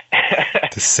 $100.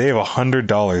 To save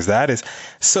 $100. That is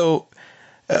so...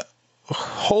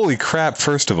 holy crap,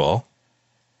 first of all.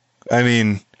 I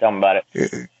mean... Tell me about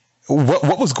it.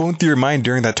 What was going through your mind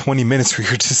during that 20 minutes where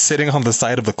you're just sitting on the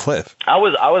side of the cliff? I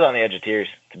was on the edge of tears,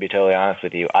 to be totally honest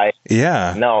with you. I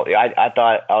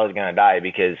thought I was going to die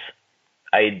because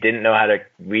I didn't know how to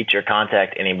reach or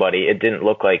contact anybody. It didn't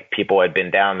look like people had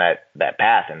been down that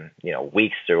path in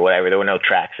weeks or whatever. There were no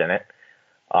tracks in it.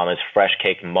 It's fresh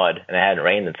caked mud, and it hadn't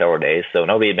rained in several days, so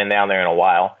nobody had been down there in a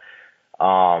while.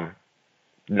 I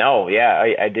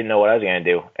didn't know what I was going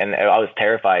to do, and I was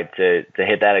terrified to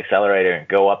hit that accelerator and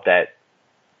go up that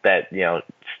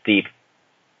steep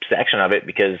section of it,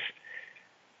 because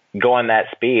going that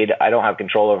speed, I don't have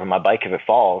control over my bike if it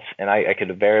falls, and I could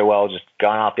have very well just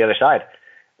gone off the other side.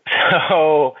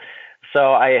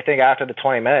 So I think after the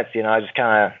 20 minutes, I just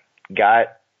kind of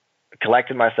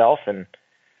collected myself and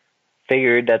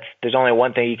figured there's only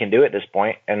one thing you can do at this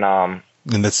point, and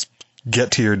that's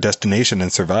get to your destination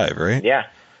and survive, right? Yeah.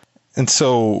 And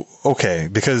so, okay,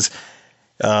 because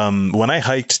when I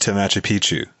hiked to Machu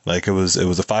Picchu, like it was a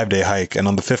 5-day hike, and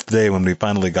on the 5th day when we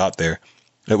finally got there,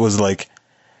 it was like,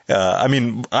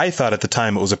 I thought at the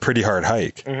time it was a pretty hard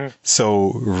hike. Mm-hmm.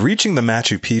 So reaching the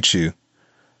Machu Picchu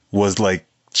was like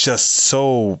just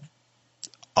so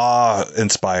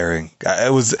awe-inspiring.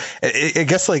 I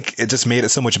guess like it just made it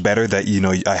so much better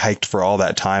that I hiked for all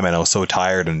that time and I was so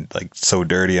tired and like so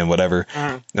dirty and whatever.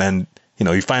 Mm-hmm. And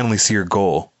you finally see your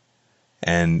goal.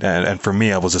 And for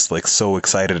me, I was just like so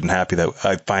excited and happy that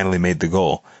I finally made the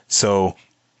goal. So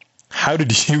how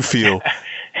did you feel?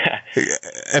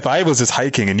 If I was just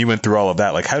hiking and you went through all of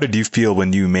that, like how did you feel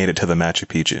when you made it to the Machu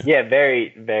Picchu? Yeah,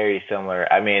 very, very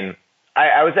similar. I mean,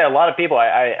 I would say a lot of people,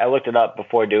 I looked it up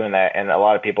before doing that, and a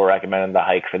lot of people recommended the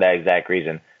hike for that exact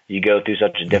reason. You go through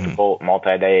such a difficult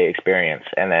multi-day experience,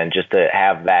 and then just to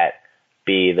have that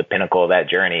be the pinnacle of that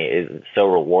journey is so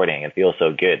rewarding. It feels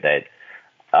so good that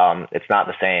it's not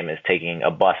the same as taking a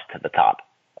bus to the top,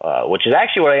 which is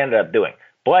actually what I ended up doing.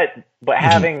 but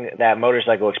having that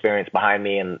motorcycle experience behind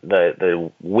me and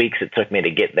the weeks it took me to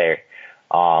get there,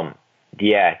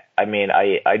 yeah, I mean,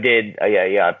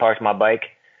 I parked my bike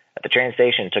at the train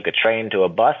station, took a train to a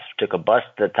bus, took a bus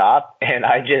to the top, and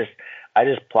I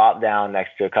just plopped down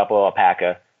next to a couple of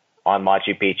alpaca on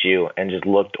Machu Picchu and just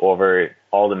looked over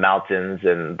all the mountains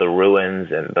and the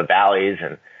ruins and the valleys,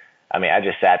 and I mean, I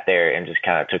just sat there and just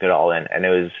kind of took it all in, and it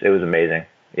was amazing.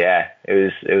 Yeah,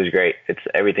 it was great. It's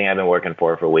everything I've been working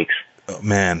for weeks. Oh,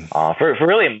 man. For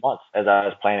really months as I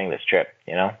was planning this trip,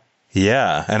 you know?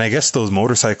 Yeah. And I guess those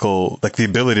motorcycle, like the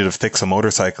ability to fix a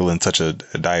motorcycle in such a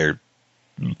dire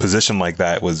position like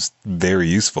that was very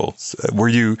useful. Were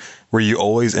you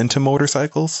always into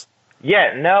motorcycles?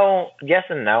 Yeah, no, yes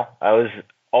and no. I was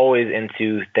always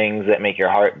into things that make your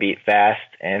heart beat fast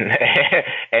and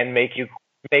and make you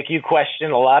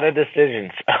question a lot of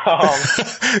decisions.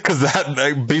 Because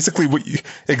that basically what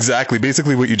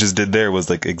you just did there was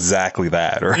like exactly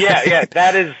that, right? Yeah,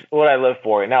 that is what I live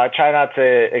for. Now I try not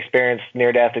to experience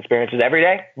near-death experiences every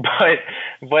day,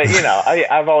 but you know,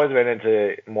 I've always been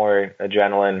into more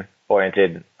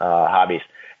adrenaline-oriented hobbies,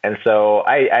 and so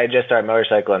I just started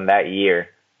motorcycling that year.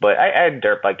 But I had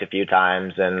dirt biked a few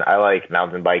times, and I like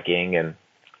mountain biking and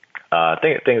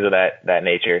things of that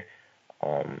nature.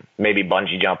 Maybe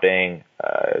bungee jumping,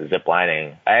 zip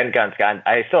lining. I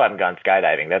still haven't gone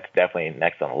skydiving. That's definitely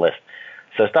next on the list.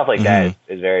 So stuff like that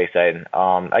is very exciting.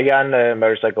 I got on the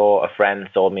motorcycle. A friend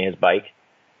sold me his bike,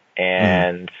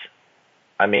 and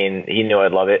I mean, he knew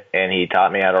I'd love it, and he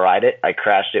taught me how to ride it. I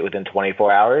crashed it within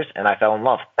 24 hours, and I fell in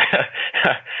love.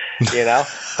 You know,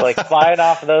 like flying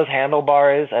off of those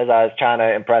handlebars as I was trying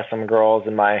to impress some girls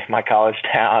in my college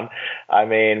town. I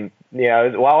mean, you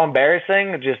know, while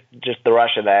embarrassing, just the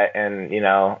rush of that, and you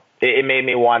know, it made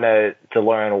me want to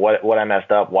learn what I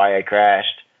messed up, why I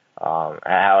crashed,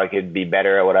 how I could be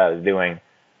better at what I was doing,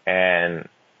 and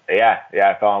yeah,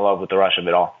 I fell in love with the rush of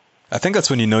it all. I think that's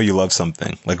when you know you love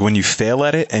something, like when you fail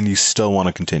at it and you still want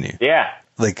to continue. Yeah.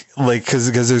 Like, because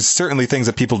there's certainly things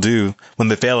that people do when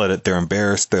they fail at it. They're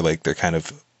embarrassed. They're kind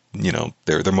of, you know,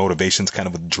 their motivation's kind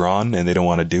of withdrawn and they don't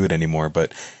want to do it anymore.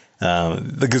 But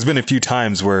like there's been a few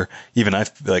times where even I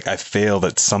failed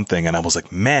at something and I was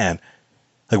like, man,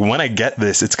 like when I get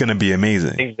this, it's going to be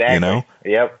amazing. Exactly. You know?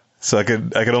 Yep. So I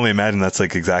could only imagine that's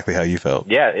like exactly how you felt.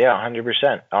 Yeah,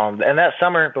 100%. And that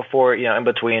summer before, you know, in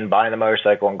between buying the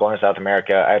motorcycle and going to South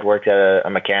America, I had worked at a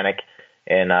mechanic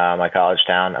in my college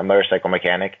town, a motorcycle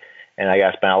mechanic, and I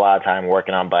got to spend a lot of time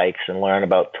working on bikes and learn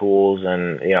about tools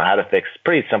and, you know, how to fix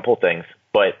pretty simple things,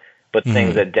 but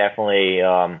things that definitely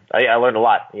I learned a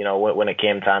lot. You know, when it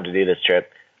came time to do this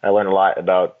trip, I learned a lot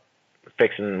about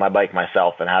fixing my bike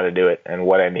myself and how to do it and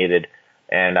what I needed,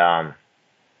 and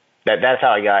that's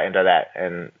how I got into that,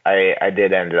 and I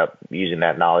did end up using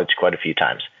that knowledge quite a few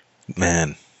times.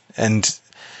 Man, and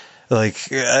like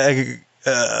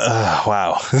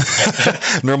wow.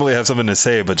 Normally I have something to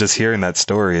say, but just hearing that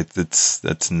story,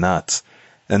 it's nuts.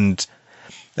 And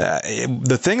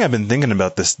the thing I've been thinking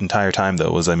about this entire time,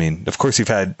 though, was, I mean, of course you've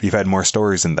had more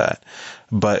stories than that,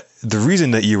 but the reason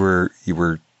that you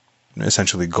were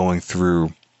essentially going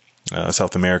through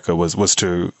South America was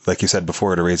to, like you said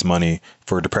before, to raise money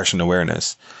for depression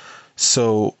awareness.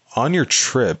 So on your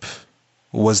trip,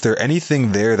 was there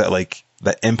anything there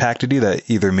that impacted you, that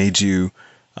either made you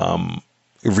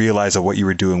realize that what you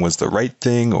were doing was the right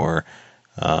thing, or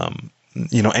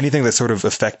you know, anything that sort of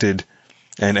affected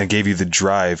and gave you the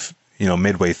drive, you know,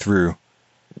 midway through?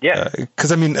 Yeah.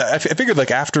 Because I mean, I figured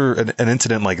like after an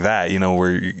incident like that, you know,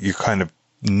 where you're kind of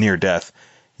near death,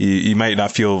 you might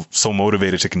not feel so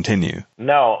motivated to continue.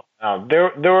 No,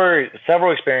 there were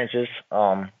several experiences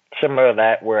similar to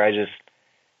that where I just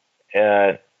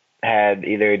had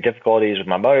either difficulties with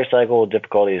my motorcycle,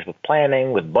 difficulties with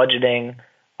planning, with budgeting,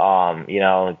 you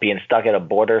know, being stuck at a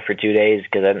border for 2 days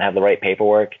because I didn't have the right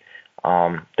paperwork. There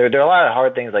are a lot of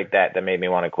hard things like that made me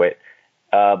want to quit.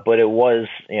 But it was,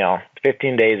 you know,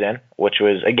 15 days in, which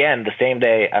was, again, the same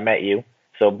day I met you.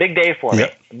 So big day for me.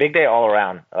 Big day all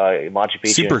around. Machu Picchu.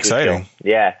 Super exciting.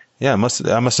 Yeah. Yeah,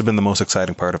 that must have been the most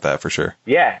exciting part of that for sure.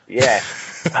 Yeah.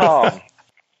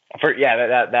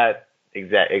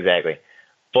 Exactly.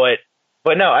 But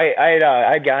no,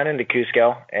 I'd gotten into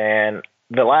Cusco, and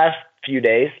the last few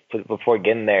days before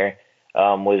getting there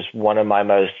was one of my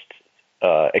most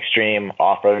extreme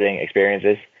off-roading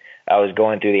experiences. I was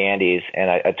going through the Andes, and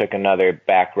I took another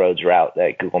back roads route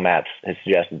that Google Maps had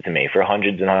suggested to me for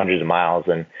hundreds and hundreds of miles,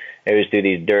 and it was through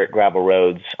these dirt gravel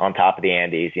roads on top of the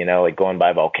Andes, you know, like going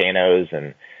by volcanoes,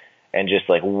 and and just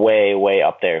like way, way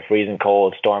up there, freezing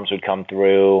cold. Storms would come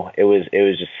through. It was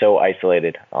just so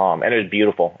isolated. And it was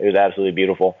beautiful. It was absolutely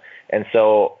beautiful. And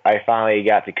so I finally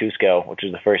got to Cusco, which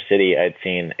was the first city I'd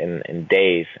seen in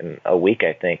days, in a week,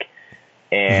 I think.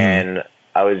 And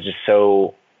I was just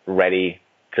so ready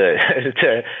to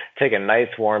to take a nice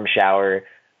warm shower,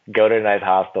 go to a nice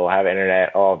hostel, have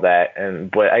internet, all of that.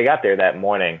 But I got there that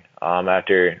morning,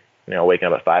 after waking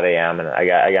up at 5 a.m. and I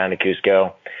got into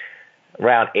Cusco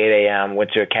around 8 a.m.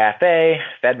 Went to a cafe,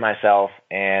 fed myself,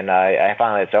 and I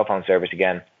finally had cell phone service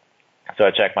again. So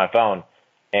I checked my phone,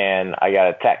 and I got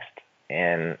a text,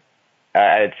 and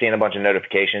I had seen a bunch of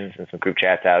notifications in some group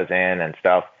chats I was in and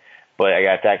stuff. But I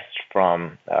got a text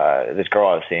from this girl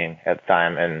I was seeing at the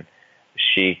time, and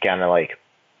she kind of like,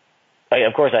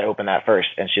 of course I opened that first,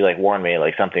 and she like warned me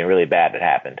like something really bad had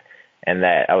happened, and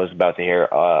that I was about to hear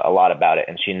a lot about it.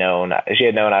 And she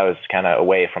had known I was kind of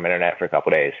away from internet for a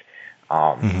couple of days,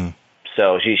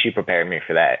 so she prepared me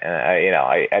for that. And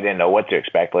I didn't know what to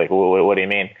expect. Like, what do you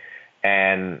mean?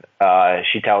 And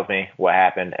she tells me what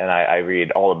happened, and I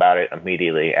read all about it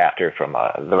immediately after from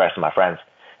the rest of my friends.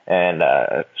 And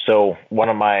so one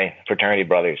of my fraternity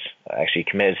brothers actually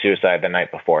committed suicide the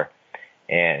night before,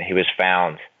 and he was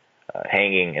found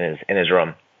hanging in his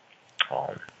room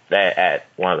at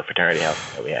one of the fraternity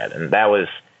houses that we had. And that was,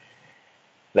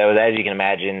 as you can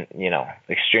imagine,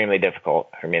 extremely difficult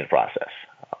for me to process.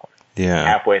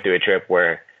 Halfway through a trip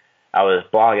where I was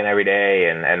blogging every day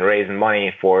and raising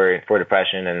money for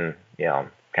depression and, kind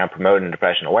of promoting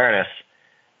depression awareness.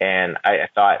 And I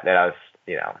thought that I was,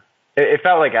 it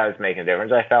felt like I was making a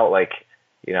difference. I felt like,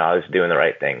 I was doing the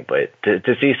right thing. But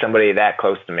to see somebody that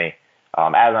close to me,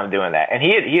 as I'm doing that, and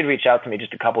he had reached out to me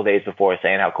just a couple of days before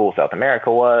saying how cool South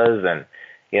America was, and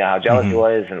how jealous he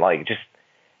was, and like just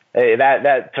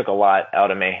that took a lot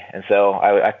out of me. And so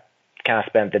I kind of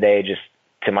spent the day just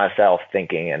to myself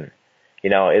thinking, and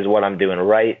is what I'm doing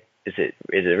right? Is it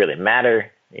really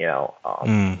matter?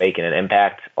 Making an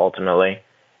impact ultimately.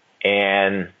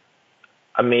 And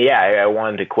I mean, I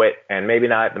wanted to quit, and maybe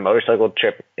not the motorcycle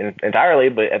trip entirely,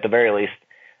 but at the very least,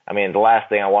 I mean, the last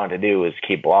thing I wanted to do was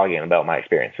keep blogging about my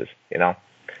experiences,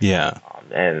 Yeah.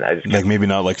 And I just like maybe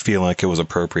not like feeling like it was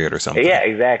appropriate or something. Yeah,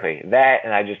 exactly. That,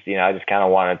 and I just kind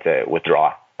of wanted to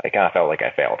withdraw. I kind of felt like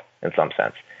I failed in some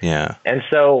sense. Yeah. And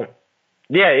so,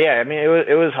 I mean,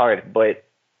 it was hard, but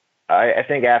I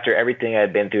think after everything I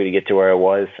had been through to get to where I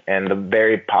was, and the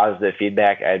very positive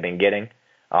feedback I had been getting,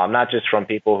 not just from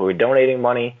people who were donating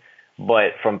money,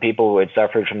 but from people who had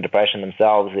suffered from depression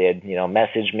themselves. They had,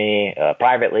 messaged me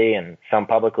privately and some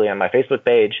publicly on my Facebook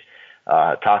page,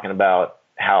 talking about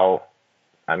how,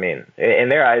 I mean, in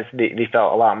their eyes, they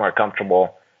felt a lot more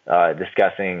comfortable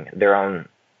discussing their own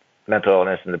mental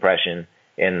illness and depression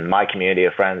in my community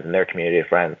of friends and their community of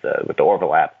friends with the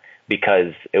overlap,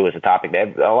 because it was a topic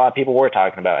that a lot of people were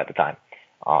talking about at the time.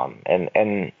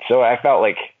 And so I felt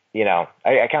like,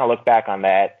 I kind of look back on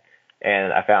that,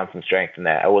 and I found some strength in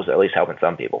that. I was at least helping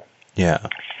some people. Yeah.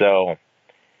 So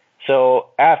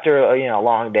after a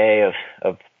long day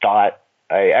of thought,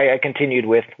 I continued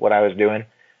with what I was doing.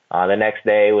 The next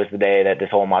day was the day that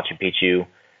this whole Machu Picchu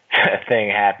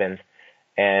thing happened,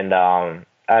 and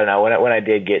I don't know, when I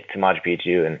did get to Machu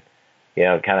Picchu and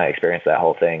kind of experience that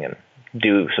whole thing and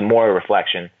do some more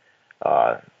reflection,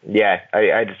 I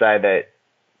decided that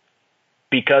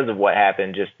because of what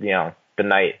happened just the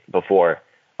night before,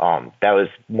 that was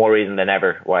more reason than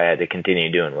ever why I had to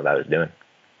continue doing what I was doing.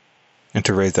 And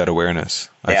to raise that awareness.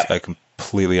 Yeah. I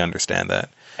completely understand that.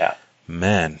 Yeah.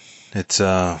 Man, it's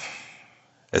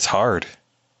hard.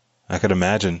 I could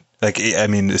imagine. Like, I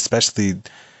mean, especially,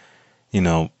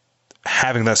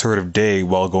 having that sort of day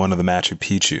while going to the Machu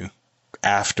Picchu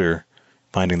after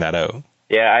finding that out.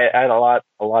 Yeah, I had a lot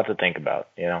to think about,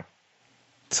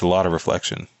 It's a lot of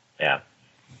reflection. Yeah.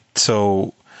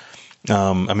 So,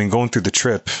 I mean, going through the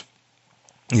trip,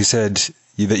 you said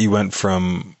that you went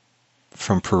from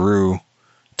Peru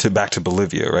back to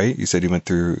Bolivia, right? You said you went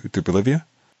through Bolivia?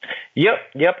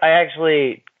 Yep. I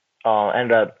actually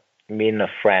ended up meeting a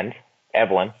friend,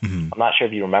 Evelyn. Mm-hmm. I'm not sure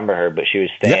if you remember her, but she was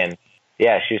staying.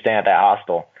 Yeah, she was staying at that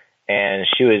hostel, and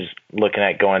she was looking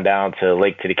at going down to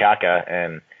Lake Titicaca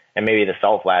and maybe the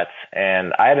Salt Flats.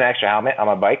 And I had an extra helmet on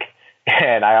my bike,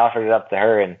 and I offered it up to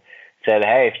her and said,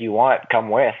 "Hey, if you want, come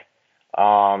with."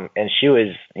 And she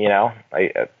was, she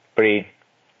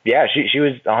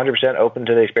was 100% open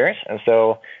to the experience. And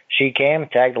so she came,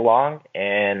 tagged along,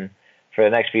 and for the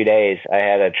next few days, I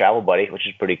had a travel buddy, which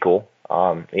is pretty cool.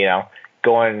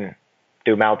 Going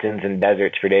through mountains and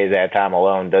deserts for days at a time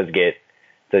alone does get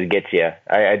to you.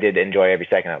 I did enjoy every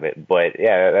second of it, but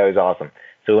yeah, that was awesome.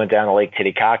 So we went down to Lake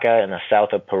Titicaca in the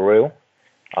south of Peru.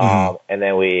 And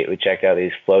then we checked out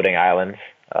these floating islands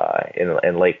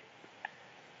in Lake.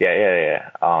 Yeah.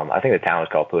 I think the town was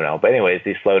called Puno. But anyways,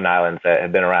 these floating islands that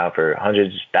have been around for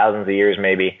hundreds, thousands of years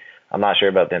maybe. I'm not sure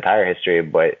about the entire history,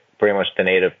 but pretty much the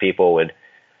native people would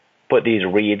put these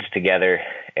reeds together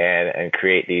and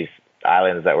create these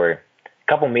islands that were a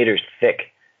couple meters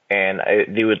thick. And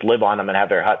they would live on them and have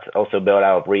their huts also built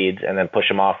out of reeds and then push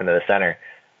them off into the center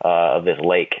of this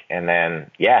lake. And then,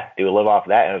 they would live off of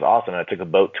that. And it was awesome. I took a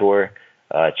boat tour,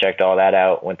 checked all that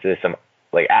out, went to some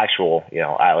like actual,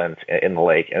 islands in the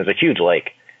lake. And it was a huge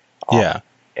lake.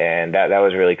 And that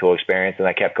was a really cool experience. And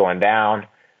I kept going down.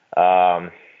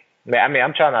 I'm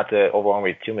trying not to overwhelm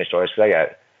you with too many stories because I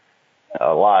got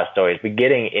a lot of stories. But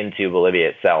getting into Bolivia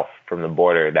itself from the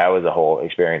border, that was the whole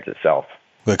experience itself.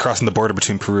 Like crossing the border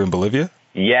between Peru and Bolivia?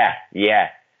 Yeah.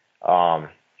 I'll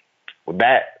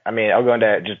go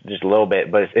into just a little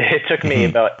bit, but it took me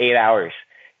about 8 hours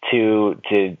to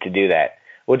do that,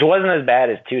 which wasn't as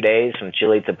bad as 2 days from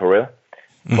Chile to Peru.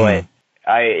 But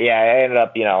I ended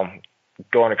up,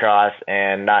 going across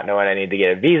and not knowing I needed to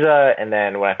get a visa. And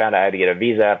then when I found out I had to get a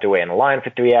visa after waiting in line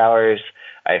for 3 hours,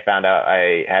 I found out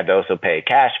I had to also pay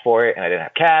cash for it, and I didn't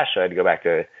have cash, so I had to go back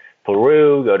to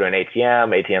Peru, go to an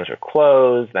ATM. ATMs were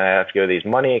closed. Then I had to go to these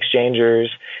money exchangers,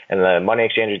 and the money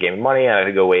exchangers gave me money. And I had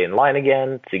to go wait in line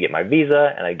again to get my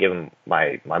visa, and I give them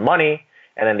my money,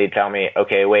 and then they'd tell me,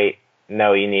 okay, wait,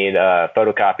 no, you need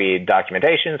photocopied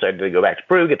documentation. So I had to go back to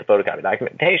Peru, get the photocopied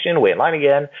documentation, wait in line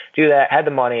again, do that, had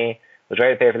the money, was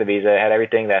ready to pay for the visa, had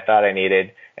everything that I thought I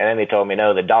needed, and then they told me,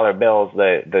 no, the dollar bills,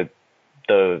 the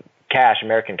cash,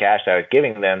 American cash that I was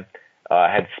giving them,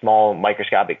 had small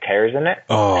microscopic tears in it.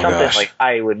 Something like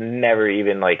I would never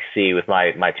even see with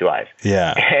my two eyes.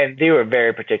 Yeah. And they were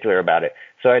very particular about it.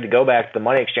 So I had to go back to the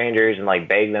money exchangers and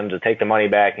beg them to take the money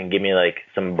back and give me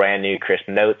some brand new crisp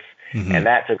notes. And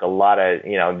that took a lot of,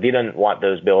 they didn't want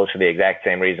those bills for the exact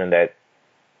same reason that,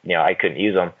 I couldn't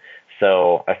use them.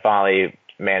 So I finally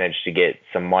managed to get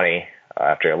some money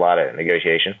after a lot of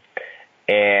negotiation.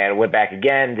 And went back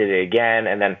again, did it again,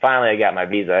 and then finally I got my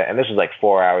visa. And this was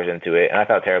 4 hours into it, and I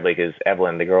felt terribly because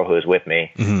Evelyn, the girl who was with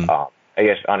me, I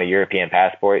guess on a European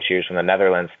passport, she was from the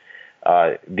Netherlands.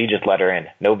 They just let her in,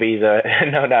 no visa,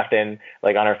 no nothing.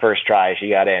 On her first try, she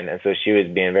got in, and so she was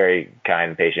being very kind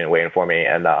and patient, waiting for me.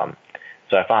 And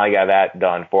so I finally got that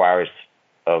done. 4 hours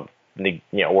of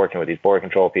working with these border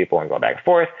control people and going back and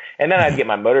forth, and then I'd get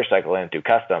my motorcycle in through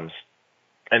customs.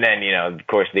 And then, of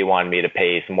course, they wanted me to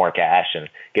pay some more cash and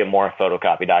get more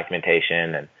photocopy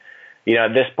documentation. And,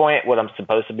 at this point, what I'm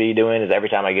supposed to be doing is every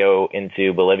time I go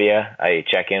into Bolivia, I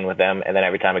check in with them. And then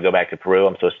every time I go back to Peru,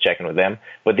 I'm supposed to check in with them.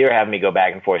 But they were having me go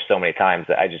back and forth so many times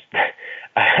that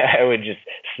I would just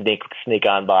sneak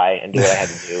on by and do what I had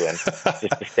to do and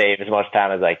just to save as much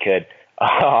time as I could.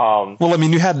 Well, I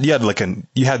mean, you had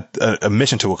a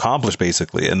mission to accomplish,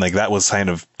 basically. And that was kind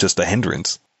of just a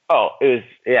hindrance. Oh, it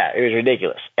was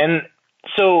ridiculous. And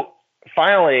so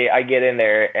finally I get in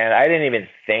there and I didn't even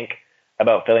think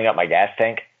about filling up my gas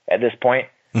tank at this point.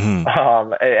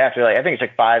 After I think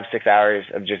it's 5-6 hours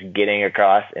of just getting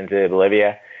across into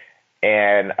Bolivia,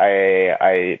 and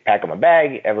I pack up my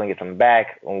bag, Evelyn gets on the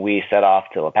back, and we set off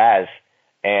to La Paz.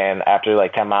 And after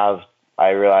 10 miles, I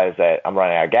realized that I'm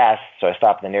running out of gas. So I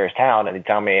stopped in the nearest town and they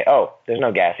tell me, oh, there's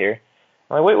no gas here.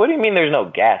 I'm like, what do you mean there's no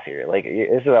gas here?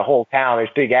 This is a whole town. There's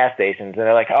 3 gas stations. And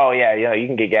they're like, oh, yeah, you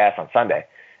can get gas on Sunday.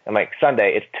 I'm like,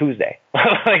 Sunday? It's Tuesday.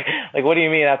 What do you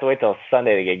mean I have to wait till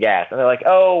Sunday to get gas? And they're like,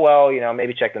 oh, well,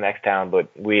 maybe check the next town, but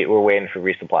we're waiting for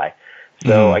resupply.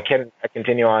 So I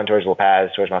continue on towards La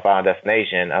Paz, towards my final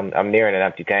destination. I'm nearing an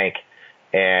empty tank,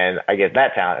 and I get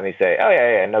that town, and they say, oh,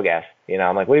 yeah, no gas.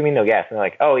 I'm like, what do you mean no gas? And they're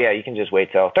like, oh, yeah, you can just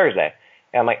wait till Thursday.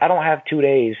 And I'm like, I don't have 2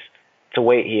 days to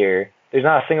wait here. There's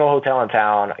not a single hotel in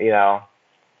town,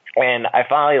 And I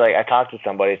finally, I talked to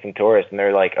somebody, some tourists, and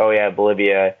they're like, oh, yeah,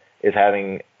 Bolivia is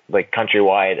having,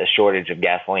 countrywide a shortage of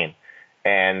gasoline.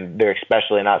 And they're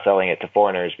especially not selling it to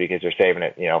foreigners because they're saving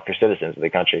it, for citizens of the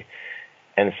country.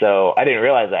 And so I didn't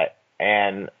realize that.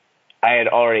 And I had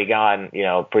already gone,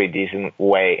 pretty decent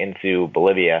way into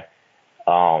Bolivia.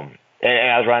 And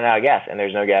I was running out of gas, and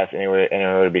there's no gas anywhere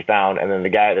to be found. And then the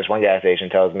guy at this one gas station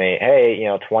tells me, hey,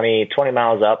 20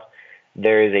 miles up,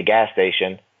 there is a gas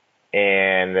station,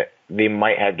 and they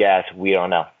might have gas. We don't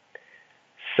know.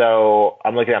 So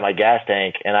I'm looking at my gas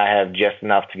tank, and I have just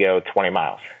enough to go 20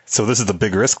 miles. So this is a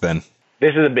big risk then.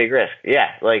 This is a big risk.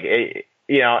 Yeah.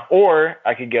 Or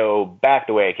I could go back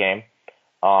the way I came.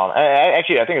 I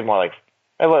think it was more it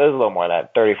was a little more than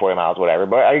that, 30, 40 miles, whatever.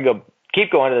 But I could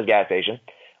keep going to this gas station,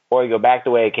 or I go back the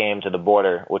way I came to the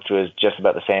border, which was just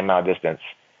about the same amount of distance.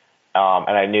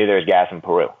 And I knew there was gas in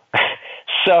Peru.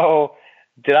 So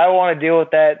did I want to deal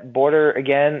with that border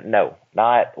again? No,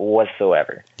 not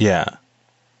whatsoever. Yeah.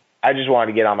 I just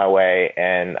wanted to get on my way,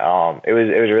 and it was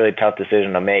a really tough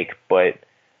decision to make. But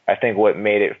I think what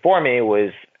made it for me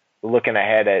was looking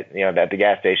ahead at at the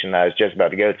gas station that I was just about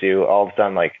to go to. All of a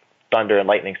sudden, like thunder and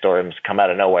lightning storms come out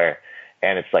of nowhere,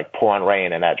 and it's like pouring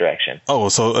rain in that direction. Oh,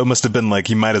 so it must have been like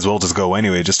you might as well just go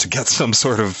anyway, just to get some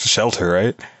sort of shelter,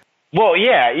 right? Well,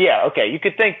 yeah, okay, you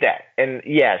could think that, and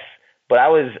yes. But I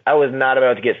was not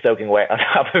about to get soaking wet on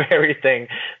top of everything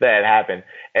that had happened.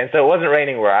 And so it wasn't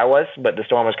raining where I was, but the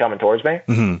storm was coming towards me.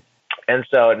 Mm-hmm. And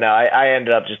so, no, I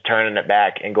ended up just turning it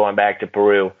back and going back to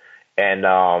Peru. And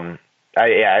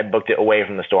I booked it away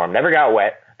from the storm. Never got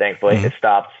wet, thankfully. Mm-hmm. It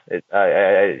stopped.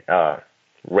 I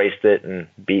raced it and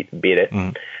beat it.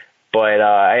 Mm-hmm. But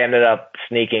I ended up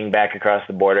sneaking back across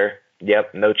the border.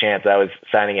 Yep, no chance I was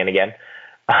signing in again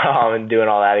and doing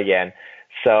all that again.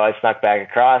 So I snuck back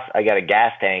across. I got a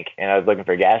gas tank, and I was looking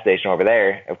for a gas station over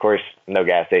there. Of course, no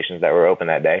gas stations that were open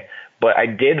that day. But I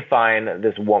did find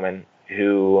this woman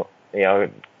who,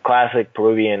 classic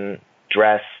Peruvian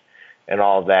dress and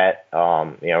all of that,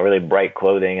 really bright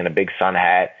clothing and a big sun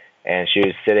hat. And she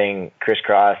was sitting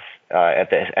crisscross at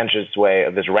the entranceway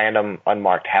of this random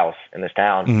unmarked house in this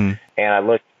town. Mm-hmm. And I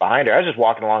looked behind her. I was just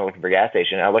walking along looking for a gas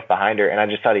station. And I looked behind her, and I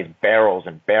just saw these barrels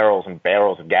and barrels and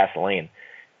barrels of gasoline.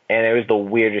 And it was the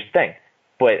weirdest thing.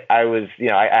 But I was,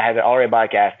 I had already bought a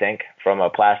gas tank from a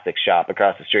plastic shop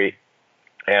across the street.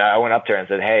 And I went up to her and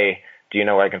said, "Hey, do you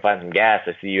know where I can find some gas?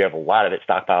 I see you have a lot of it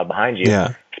stockpiled behind you."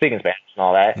 Yeah. Speaking Spanish and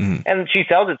all that. Mm. And she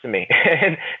sells it to me.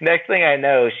 And next thing I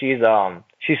know, she's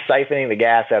siphoning the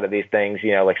gas out of these things,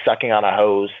 like sucking on a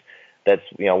hose that's,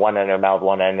 one end in her mouth,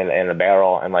 one end in the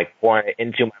barrel, and like pouring it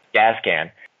into my gas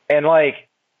can. And like,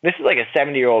 this is like a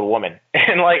 70-year-old woman.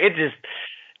 And like,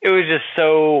 it was just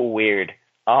so weird.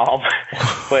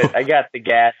 But I got the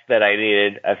gas that I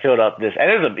needed. I filled up this, and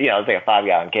it was it was like a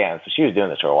 5-gallon can. So she was doing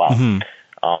this for a while. Mm-hmm.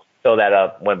 Filled that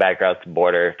up, went back across the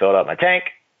border, filled up my tank,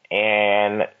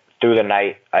 and through the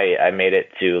night, I made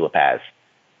it to La Paz.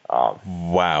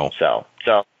 Wow. So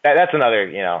that's another,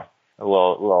 a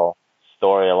little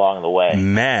story along the way.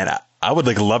 Man, I would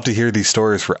love to hear these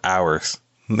stories for hours.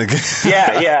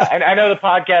 Yeah. And I know the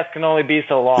podcast can only be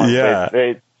so long. Yeah.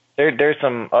 But there's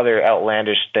some other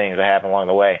outlandish things that happened along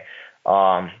the way.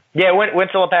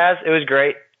 Went to La Paz. It was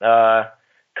great.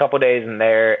 Couple days in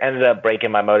there. Ended up breaking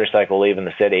my motorcycle leaving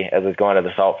the city as I was going to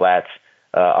the Salt Flats.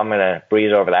 I'm going to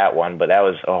breeze over that one, but that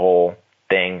was a whole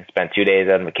thing. Spent 2 days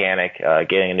at a mechanic,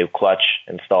 getting a new clutch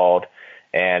installed.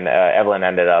 And Evelyn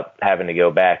ended up having to go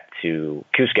back to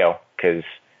Cusco because,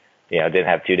 didn't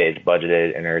have 2 days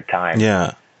budgeted in her time.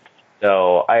 Yeah.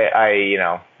 So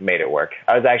I made it work.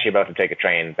 I was actually about to take a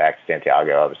train back to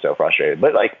Santiago. I was so frustrated.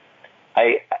 But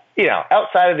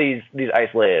outside of these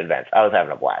isolated events, I was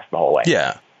having a blast the whole way.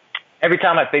 Yeah. Every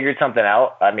time I figured something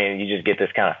out, you just get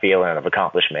this kind of feeling of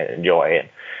accomplishment and joy, and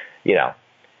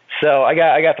So I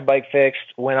got the bike fixed.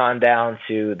 Went on down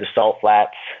to the Salt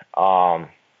Flats.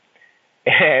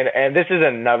 And this is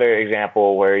another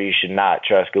example where you should not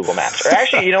trust Google Maps. Or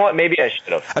actually, you know what? Maybe I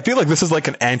should have. I feel like this is like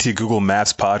an anti-Google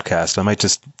Maps podcast. I might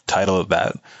just title it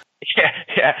that.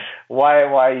 Yeah.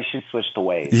 Why you should switch to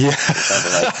Waze.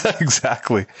 Yeah,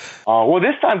 exactly. Well,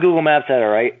 this time Google Maps had it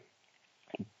right.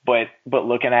 But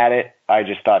looking at it, I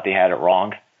just thought they had it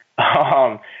wrong.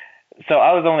 So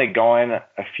I was only going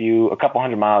a couple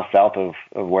hundred miles south of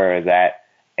where I was at.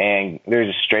 And there's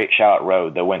a straight shot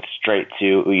road that went straight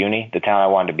to Uyuni, the town I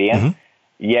wanted to be in. Mm-hmm.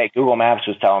 Yet Google Maps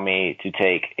was telling me to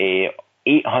take a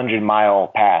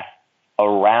 800-mile path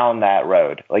around that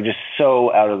road, like just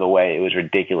so out of the way. It was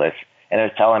ridiculous. And it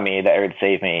was telling me that it would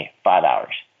save me 5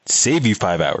 hours. Save you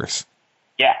 5 hours?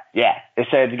 Yeah. It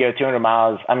said to go 200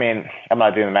 miles. I'm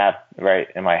not doing the math right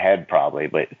in my head probably,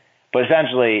 but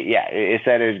essentially, yeah, it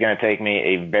said it was going to take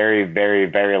me a very, very,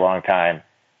 very long time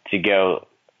to go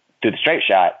through the straight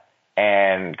shot,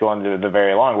 and going the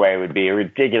very long way would be a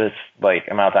ridiculous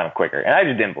amount of time quicker. And I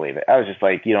just didn't believe it. I was just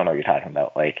like, you don't know what you're talking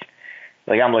about. Like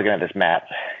I'm looking at this map.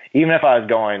 Even if I was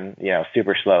going,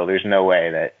 super slow, there's no way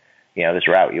that, this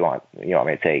route you want me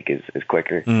to take is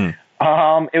quicker. Mm.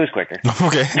 It was quicker.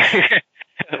 Okay.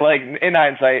 In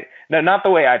hindsight, no, not the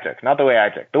way I took.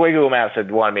 The way Google Maps had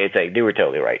wanted me to take, they were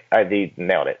totally right. They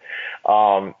nailed it.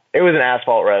 It was an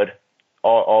asphalt road.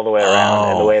 All the way around,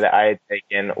 and the way that I had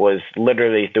taken was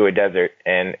literally through a desert.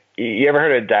 And you ever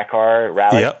heard of Dakar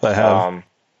Rally? Yep, I have.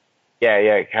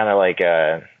 Yeah, kind of like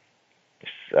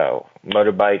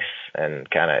motorbikes and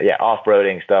kind of,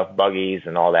 off-roading stuff, buggies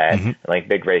and all that, and like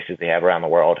big races they have around the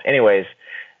world. Anyways,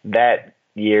 that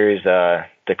year's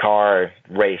Dakar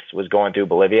race was going through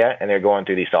Bolivia, and they're going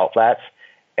through these salt flats,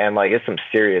 and like it's some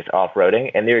serious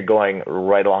off-roading, and they're going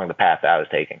right along the path that I was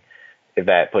taking. If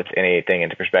that puts anything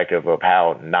into perspective of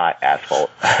how not asphalt,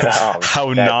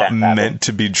 how not meant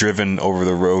to be driven over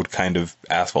the road kind of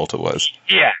asphalt it was.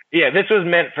 Yeah. This was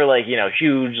meant for like,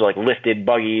 huge, like lifted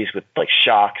buggies with like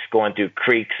shocks going through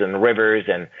creeks and rivers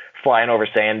and flying over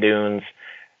sand dunes.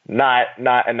 Not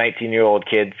a 19-year-old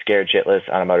kid scared shitless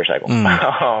on a motorcycle.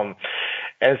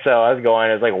 And so I was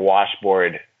going as like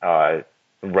washboard,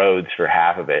 roads for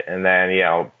half of it, and then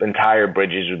entire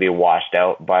bridges would be washed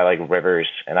out by like rivers,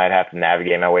 and I'd have to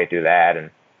navigate my way through that, and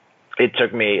it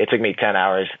took me 10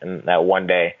 hours in that one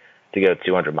day to go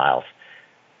 200 miles.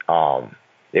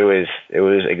 It was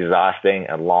exhausting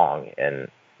and long,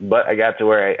 but I got to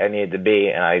where I needed to be,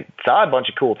 and I saw a bunch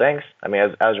of cool things. I mean,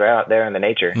 I was right out there in the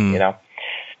nature,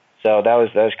 so that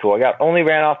was cool. I only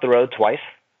ran off the road twice.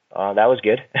 That was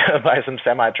good by some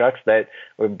semi trucks that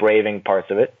were braving parts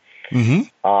of it.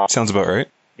 Sounds about right.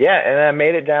 Yeah, and I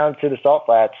made it down to the salt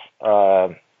flats.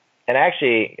 And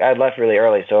actually, I had left really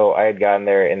early, so I had gotten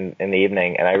there in the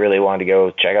evening, and I really wanted to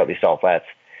go check out these salt flats.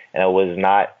 And I was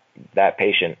not that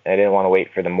patient. I didn't want to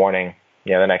wait for the morning,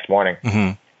 the next morning.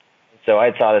 So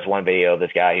I saw this one video of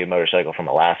this guy who motorcycled from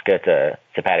Alaska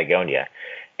to Patagonia.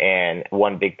 And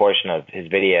one big portion of his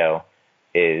video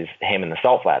is him in the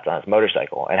salt flats on his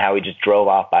motorcycle and how he just drove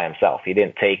off by himself. He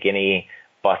didn't take any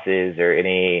buses or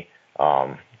any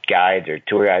guides or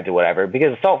tour guides or whatever,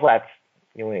 because the salt flats,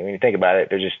 when you think about it,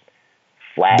 they're just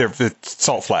flat. They're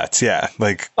salt flats, yeah.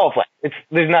 Like salt flats.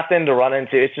 There's nothing to run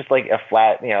into. It's just like a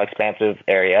flat, expansive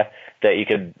area that you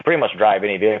could pretty much drive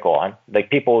any vehicle on.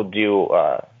 Like people do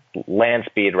land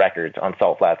speed records on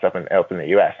salt flats up in the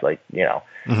U.S. Like,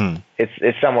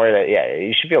 it's somewhere that,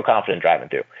 you should feel confident driving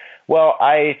through. Well,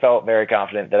 I felt very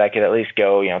confident that I could at least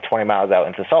go, 20 miles out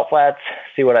into salt flats,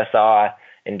 see what I saw,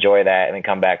 enjoy that, and then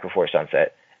come back before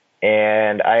sunset.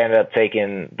 And I ended up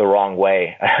taking the wrong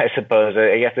way, I suppose.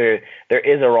 I guess there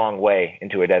is a wrong way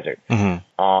into a desert. And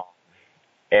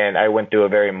I went through a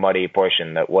very muddy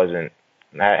portion that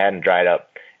hadn't dried up.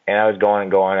 And I was going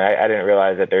and going. I didn't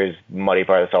realize that there's muddy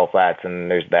part of the salt flats, and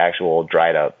there's the actual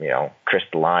dried up,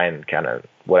 crystalline kind of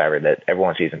whatever that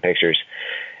everyone sees in pictures.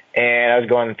 And I was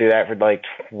going through that for like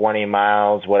 20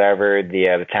 miles, whatever.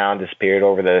 The town disappeared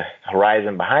over the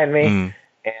horizon behind me.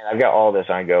 And I've got all this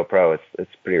on GoPro.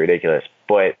 It's pretty ridiculous.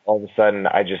 But all of a sudden,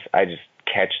 I just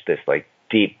catch this like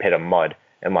deep pit of mud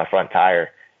in my front tire,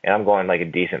 and I'm going like a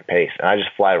decent pace, and I just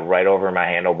fly right over my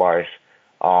handlebars,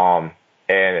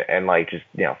 and like just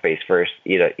face first,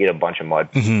 eat a bunch of mud,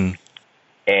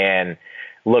 and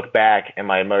look back, and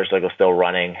my motorcycle's still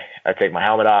running. I take my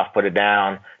helmet off, put it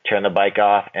down, turn the bike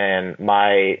off, and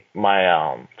my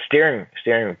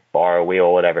steering bar,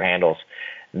 wheel, whatever handles,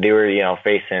 they were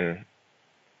facing,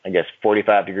 I guess,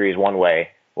 45 degrees one way,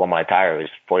 while my tire was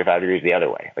 45 degrees the other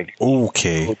way. Like,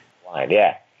 okay.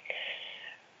 Yeah.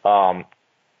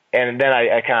 And then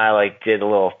I kind of like did a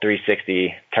little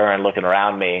 360 turn looking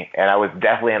around me, and I was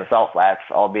definitely in the salt flats,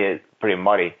 albeit pretty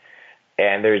muddy.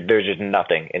 And there's just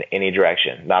nothing in any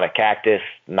direction. Not a cactus,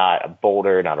 not a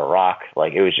boulder, not a rock.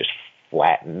 Like, it was just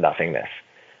flat nothingness.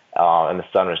 And the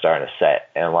sun was starting to set.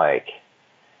 And like,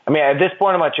 I mean, at this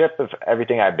point in my trip, of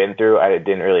everything I've been through, it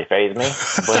didn't really faze me.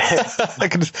 But I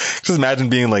can just imagine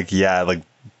being like,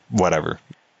 whatever.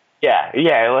 Yeah.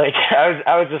 Like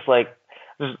I was just like,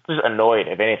 just annoyed,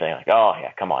 if anything. Like, oh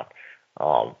yeah, come on.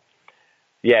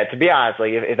 Yeah, to be honest,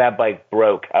 like if that bike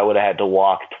broke, I would have had to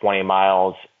walk 20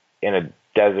 miles in a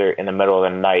desert in the middle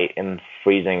of the night in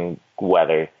freezing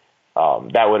weather.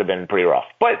 That would have been pretty rough.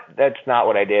 But that's not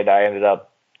what I did. I ended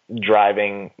up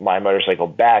driving my motorcycle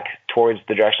back towards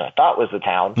the direction I thought was the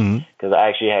town, because I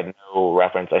actually had no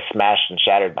reference. I smashed and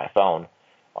shattered my phone.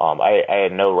 I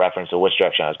had no reference to which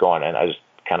direction I was going, and I just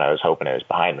kind of was hoping it was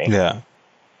behind me. Yeah.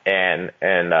 And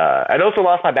I'd also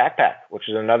lost my backpack, which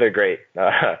is another great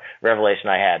revelation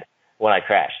I had when I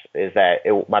crashed, is that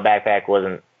my backpack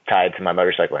wasn't tied to my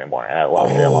motorcycle anymore, and I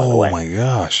lost it along the way. Oh my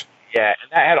gosh. Yeah,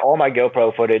 and that had all my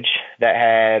GoPro footage, that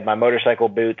had my motorcycle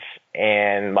boots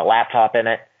and my laptop in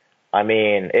it. I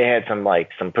mean, it had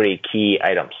some pretty key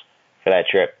items for that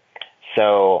trip.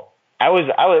 So I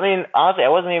mean, honestly, I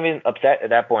wasn't even upset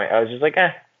at that point. I was just like,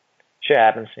 shit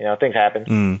happens. Things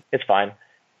happen. It's fine.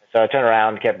 So I turned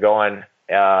around, kept going.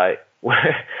 It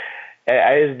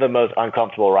is the most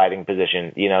uncomfortable riding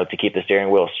position, to keep the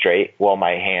steering wheel straight while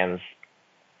my hands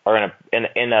are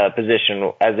in a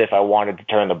position as if I wanted to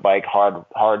turn the bike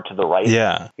hard to the right.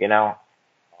 Yeah.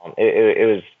 It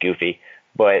was goofy,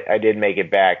 but I did make it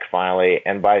back finally.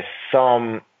 And by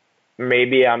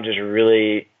maybe I'm just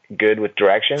really good with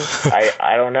directions.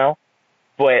 I don't know.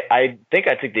 But I think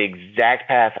I took the exact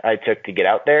path I took to get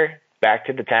out there, back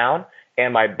to the town,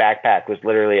 and my backpack was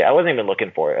literally, I wasn't even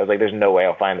looking for it. I was like, there's no way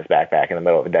I'll find this backpack in the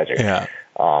middle of a desert. Yeah.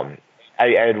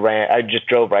 I just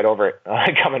drove right over it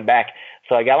coming back.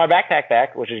 So I got my backpack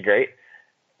back, which is great.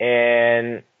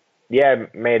 And yeah,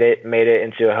 made it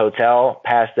into a hotel,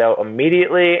 passed out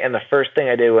immediately. And the first thing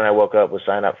I did when I woke up was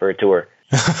sign up for a tour.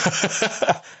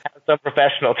 Have some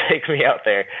professional take me out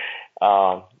there.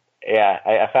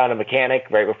 I found a mechanic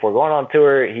right before going on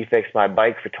tour. He fixed my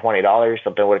bike for $20,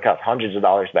 something would have cost hundreds of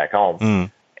dollars back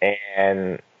home.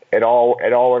 And it all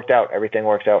worked out. Everything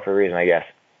works out for a reason, I guess.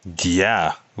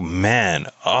 Yeah, man.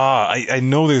 I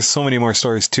know there's so many more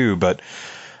stories too, but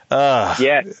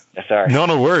sorry.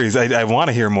 No worries. I want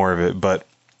to hear more of it, but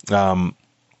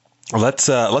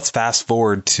let's fast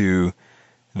forward to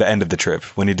the end of the trip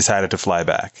when you decided to fly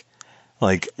back.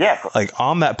 Like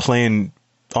on that plane,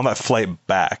 on that flight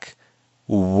back,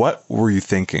 what were you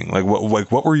thinking? Like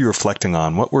what were you reflecting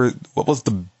on? What was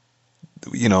the,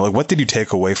 what did you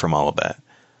take away from all of that?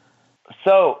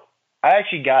 So I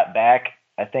actually got back,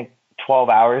 I think 12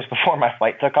 hours before my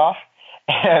flight took off.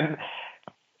 And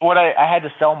I had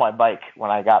to sell my bike when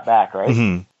I got back, right?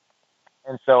 Mm-hmm.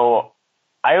 And so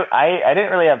I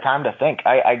didn't really have time to think.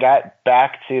 I got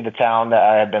back to the town that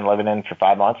I had been living in for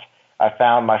 5 months. I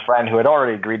found my friend who had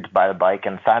already agreed to buy the bike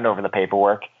and signed over the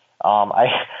paperwork.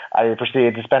 I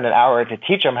proceeded to spend an hour to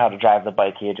teach him how to drive the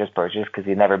bike he had just purchased because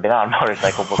he'd never been on a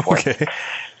motorcycle before. Okay.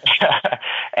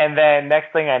 And then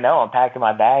next thing I know, I'm packing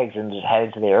my bags and just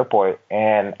headed to the airport.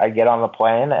 And I get on the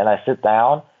plane and I sit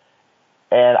down.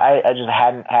 And I just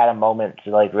hadn't had a moment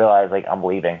to realize I'm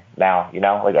leaving now,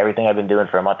 everything I've been doing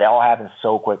for a month, it all happened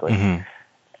so quickly. Mm-hmm.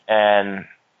 And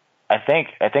I think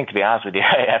to be honest with you,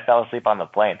 I fell asleep on the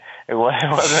plane. It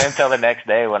wasn't until the next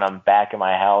day when I'm back in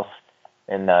my house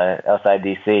in outside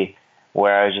DC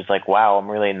where I was just like, wow, I'm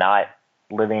really not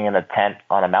living in a tent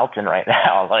on a mountain right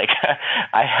now.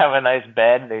 I have a nice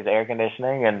bed, there's air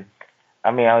conditioning, and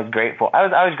I mean, I was grateful. I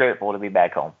was grateful to be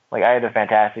back home. I had a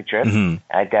fantastic trip. Mm-hmm.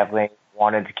 I definitely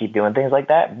wanted to keep doing things like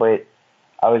that, but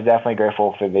I was definitely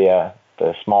grateful for the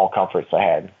small comforts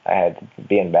I had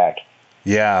being back.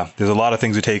 Yeah, there's a lot of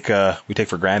things we take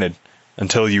for granted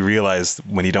until you realize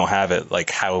when you don't have it,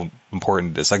 how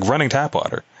important it is. Like running tap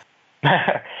water.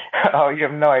 Oh, you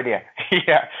have no idea.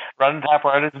 Yeah, running tap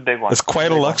water is a big one. It's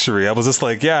quite a luxury. I was just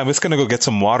like, I'm just gonna go get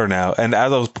some water now. And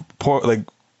as I was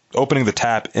opening the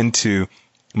tap into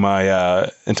my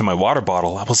water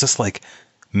bottle, I was just like,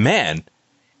 man,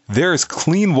 there is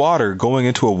clean water going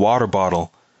into a water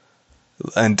bottle,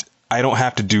 and I don't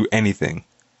have to do anything.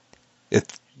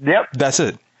 Yep. That's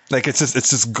it. It's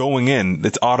just going in.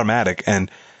 It's automatic. And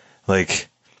I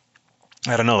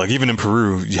don't know, even in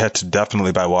Peru, you had to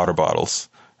definitely buy water bottles,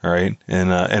 right?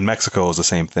 And Mexico is the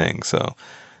same thing. So,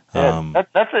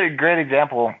 that's a great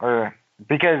example,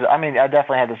 because I mean, I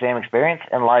definitely had the same experience.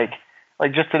 And like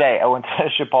just today, I went to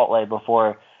Chipotle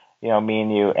before, me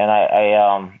and you, and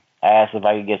I asked if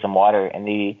I could get some water, and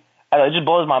it just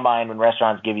blows my mind when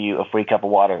restaurants give you a free cup of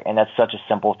water, and that's such a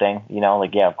simple thing,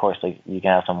 yeah, of course, you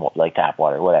can have some tap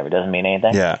water, whatever, it doesn't mean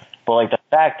anything. Yeah. But the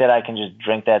fact that I can just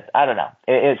drink that, I don't know,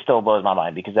 it still blows my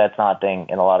mind, because that's not a thing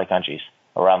in a lot of countries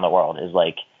around the world. Is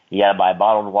you gotta buy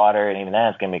bottled water, and even then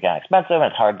it's gonna be kind of expensive, and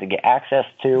it's hard to get access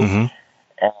to. Mm-hmm.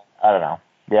 And I don't know.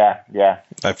 Yeah.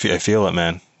 I feel it,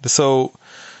 man. So,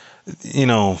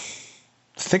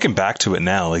 thinking back to it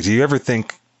now, do you ever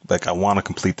think I want to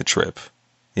complete the trip?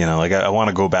 I want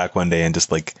to go back one day and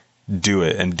just do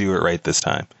it and do it right this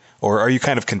time? Or are you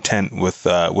kind of content with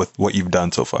what you've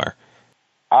done so far?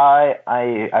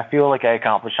 I feel like I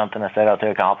accomplished something I set out to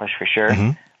accomplish for sure.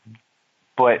 Mm-hmm.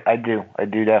 But I do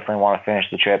definitely want to finish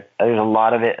the trip. There's a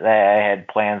lot of it that I had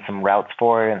planned some routes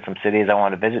for and some cities I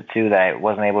wanted to visit to that I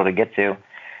wasn't able to get to.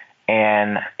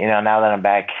 And, now that I'm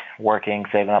back working,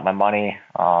 saving up my money,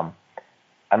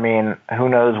 I mean, who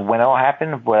knows when it'll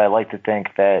happen, but I like to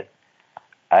think that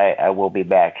I will be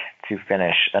back to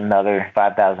finish another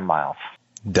 5,000 miles.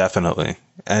 Definitely.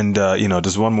 And,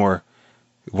 just one more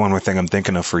thing I'm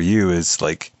thinking of for you is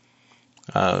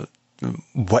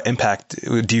what impact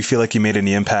do you feel like you made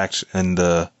any impact in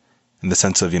the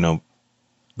sense of, the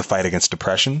fight against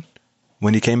depression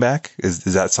when you came back? Is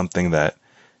that something that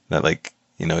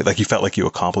you felt like you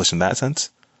accomplished in that sense?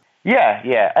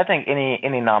 Yeah. I think any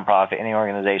nonprofit, any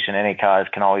organization, any cause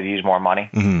can always use more money.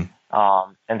 Mm-hmm.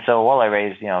 And so while I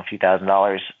raised, a few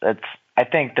 $1,000s, I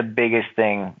think the biggest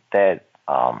thing that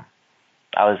I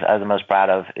was the most proud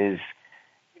of is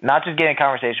not just getting a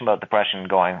conversation about depression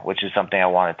going, which is something I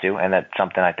wanted to, and that's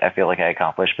something I feel like I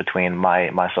accomplished between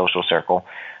my social circle,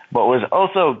 but was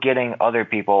also getting other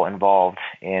people involved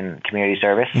in community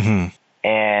service.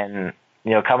 And,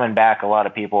 coming back, a lot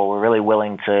of people were really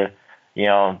willing to,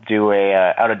 do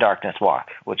a Out of Darkness walk,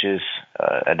 which is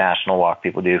a national walk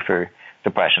people do for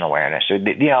depression awareness. So,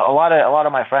 a lot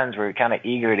of my friends were kind of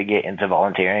eager to get into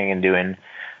volunteering and doing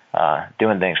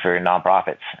things for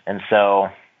nonprofits. And so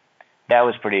that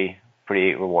was pretty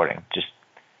rewarding. Just,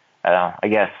 I don't know, I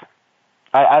guess,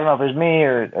 I don't know if it was me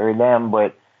or them,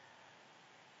 but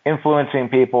influencing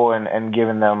people and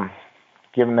giving them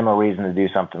a reason to do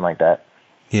something like that.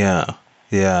 Yeah.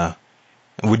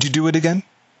 Would you do it again?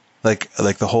 Like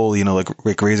the whole,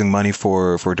 like raising money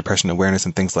for depression awareness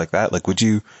and things like that. Like, would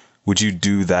you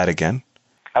do that again?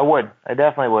 I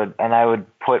definitely would. And I would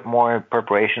put more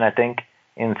preparation, I think,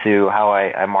 into how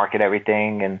I market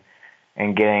everything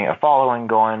and getting a following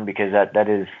going, because that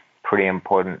is pretty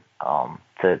important,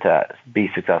 to be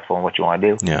successful in what you want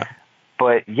to do. Yeah.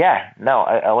 But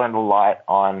I learned a lot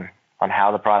on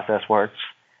how the process works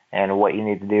and what you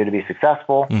need to do to be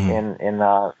successful in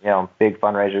big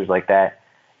fundraisers like that.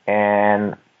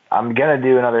 And I'm going to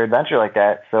do another adventure like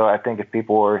that. So I think if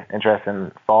people were interested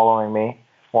in following me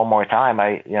one more time,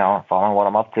 following what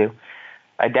I'm up to,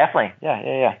 I definitely,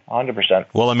 100%.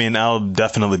 Well, I mean, I'll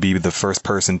definitely be the first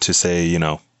person to say,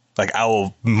 like,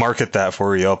 I'll market that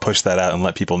for you. I'll push that out and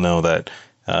let people know that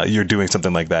you're doing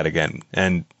something like that again.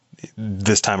 And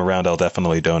this time around, I'll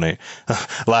definitely donate.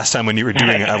 Last time when you were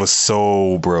doing it, I was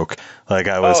so broke. Like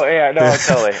I was. Oh yeah, no,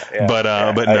 totally. Yeah.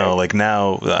 but no, like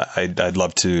now, I'd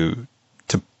love to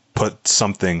put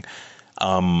something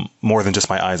more than just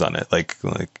my eyes on it. Like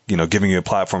giving you a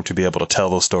platform to be able to tell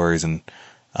those stories and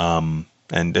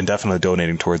definitely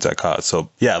donating towards that cause. So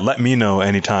yeah, let me know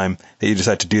anytime that you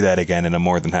decide to do that again, and I'm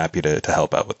more than happy to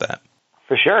help out with that.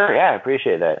 For sure, yeah, I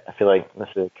appreciate that. I feel like this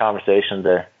is a conversation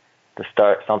to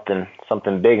start something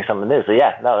big and something new. So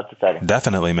yeah, no, that's exciting.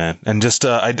 Definitely, man. And just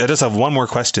I just have one more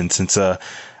question, since I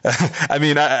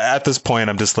mean, at this point,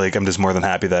 I'm just more than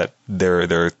happy that there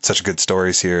are such good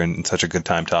stories here and such a good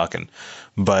time talking.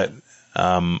 But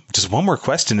just one more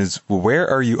question is, where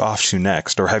are you off to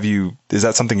next, or is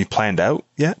that something you've planned out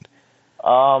yet?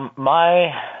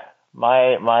 My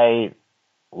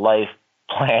life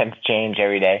plans change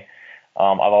every day.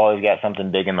 I've always got something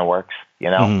big in the works,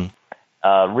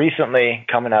 Recently,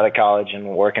 coming out of college and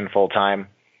working full time,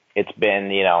 it's been,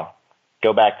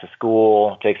 go back to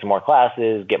school, take some more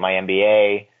classes, get my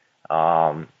MBA.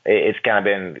 It's kind of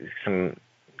been some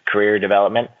career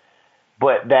development.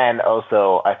 But then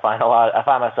also I find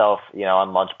myself,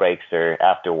 on lunch breaks or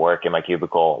after work in my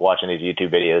cubicle watching these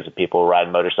YouTube videos of people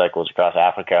riding motorcycles across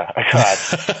Africa, across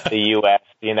the US,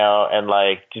 and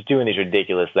like just doing these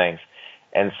ridiculous things.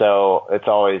 And so it's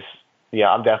always,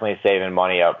 I'm definitely saving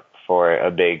money up for a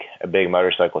big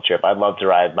motorcycle trip. I'd love to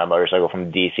ride my motorcycle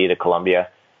from DC to Colombia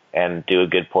and do a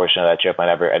good portion of that trip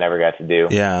I never got to do.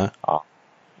 Yeah.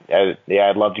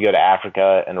 I'd love to go to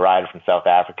Africa and ride from South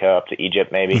Africa up to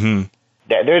Egypt maybe. Mm-hmm.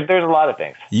 There's a lot of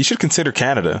things. You should consider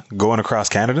Canada, going across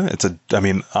Canada.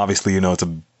 Obviously, it's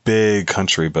a big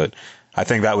country, but I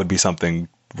think that would be something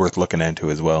worth looking into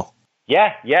as well.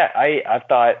 Yeah. I've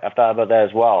thought about that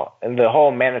as well. And the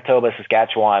whole Manitoba,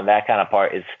 Saskatchewan, that kind of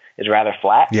part is rather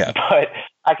flat. Yeah. But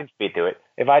I can speed through it.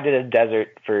 If I did a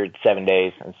desert for 7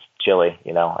 days and it's chilly,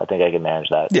 I think I can manage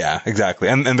that. Yeah, exactly.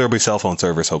 And there'll be cell phone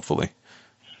service, hopefully.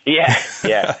 Yeah,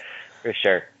 for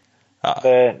sure.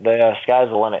 The sky's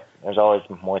the limit. There's always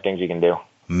more things you can do.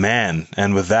 Man,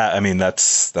 and with that, I mean,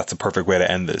 that's a perfect way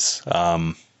to end this.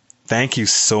 Thank you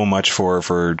so much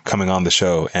for coming on the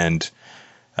show, and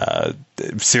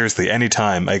seriously,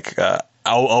 anytime. Like,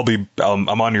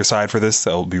 I'm on your side for this.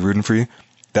 I'll be rooting for you.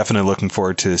 Definitely looking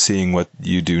forward to seeing what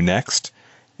you do next.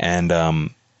 And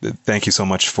thank you so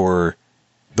much for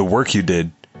the work you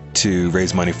did to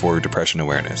raise money for depression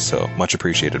awareness. So much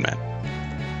appreciated, man.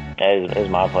 It was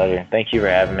my pleasure. Thank you for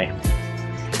having me.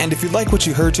 And if you like what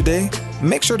you heard today,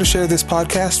 make sure to share this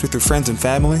podcast with your friends and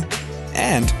family.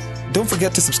 And don't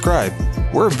forget to subscribe.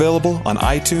 We're available on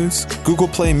iTunes, Google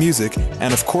Play Music,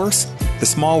 and of course, The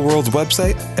Small World's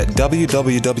website at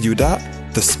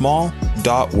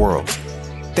www.thesmall.world.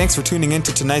 Thanks for tuning in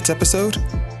to tonight's episode,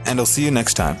 and I'll see you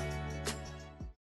next time.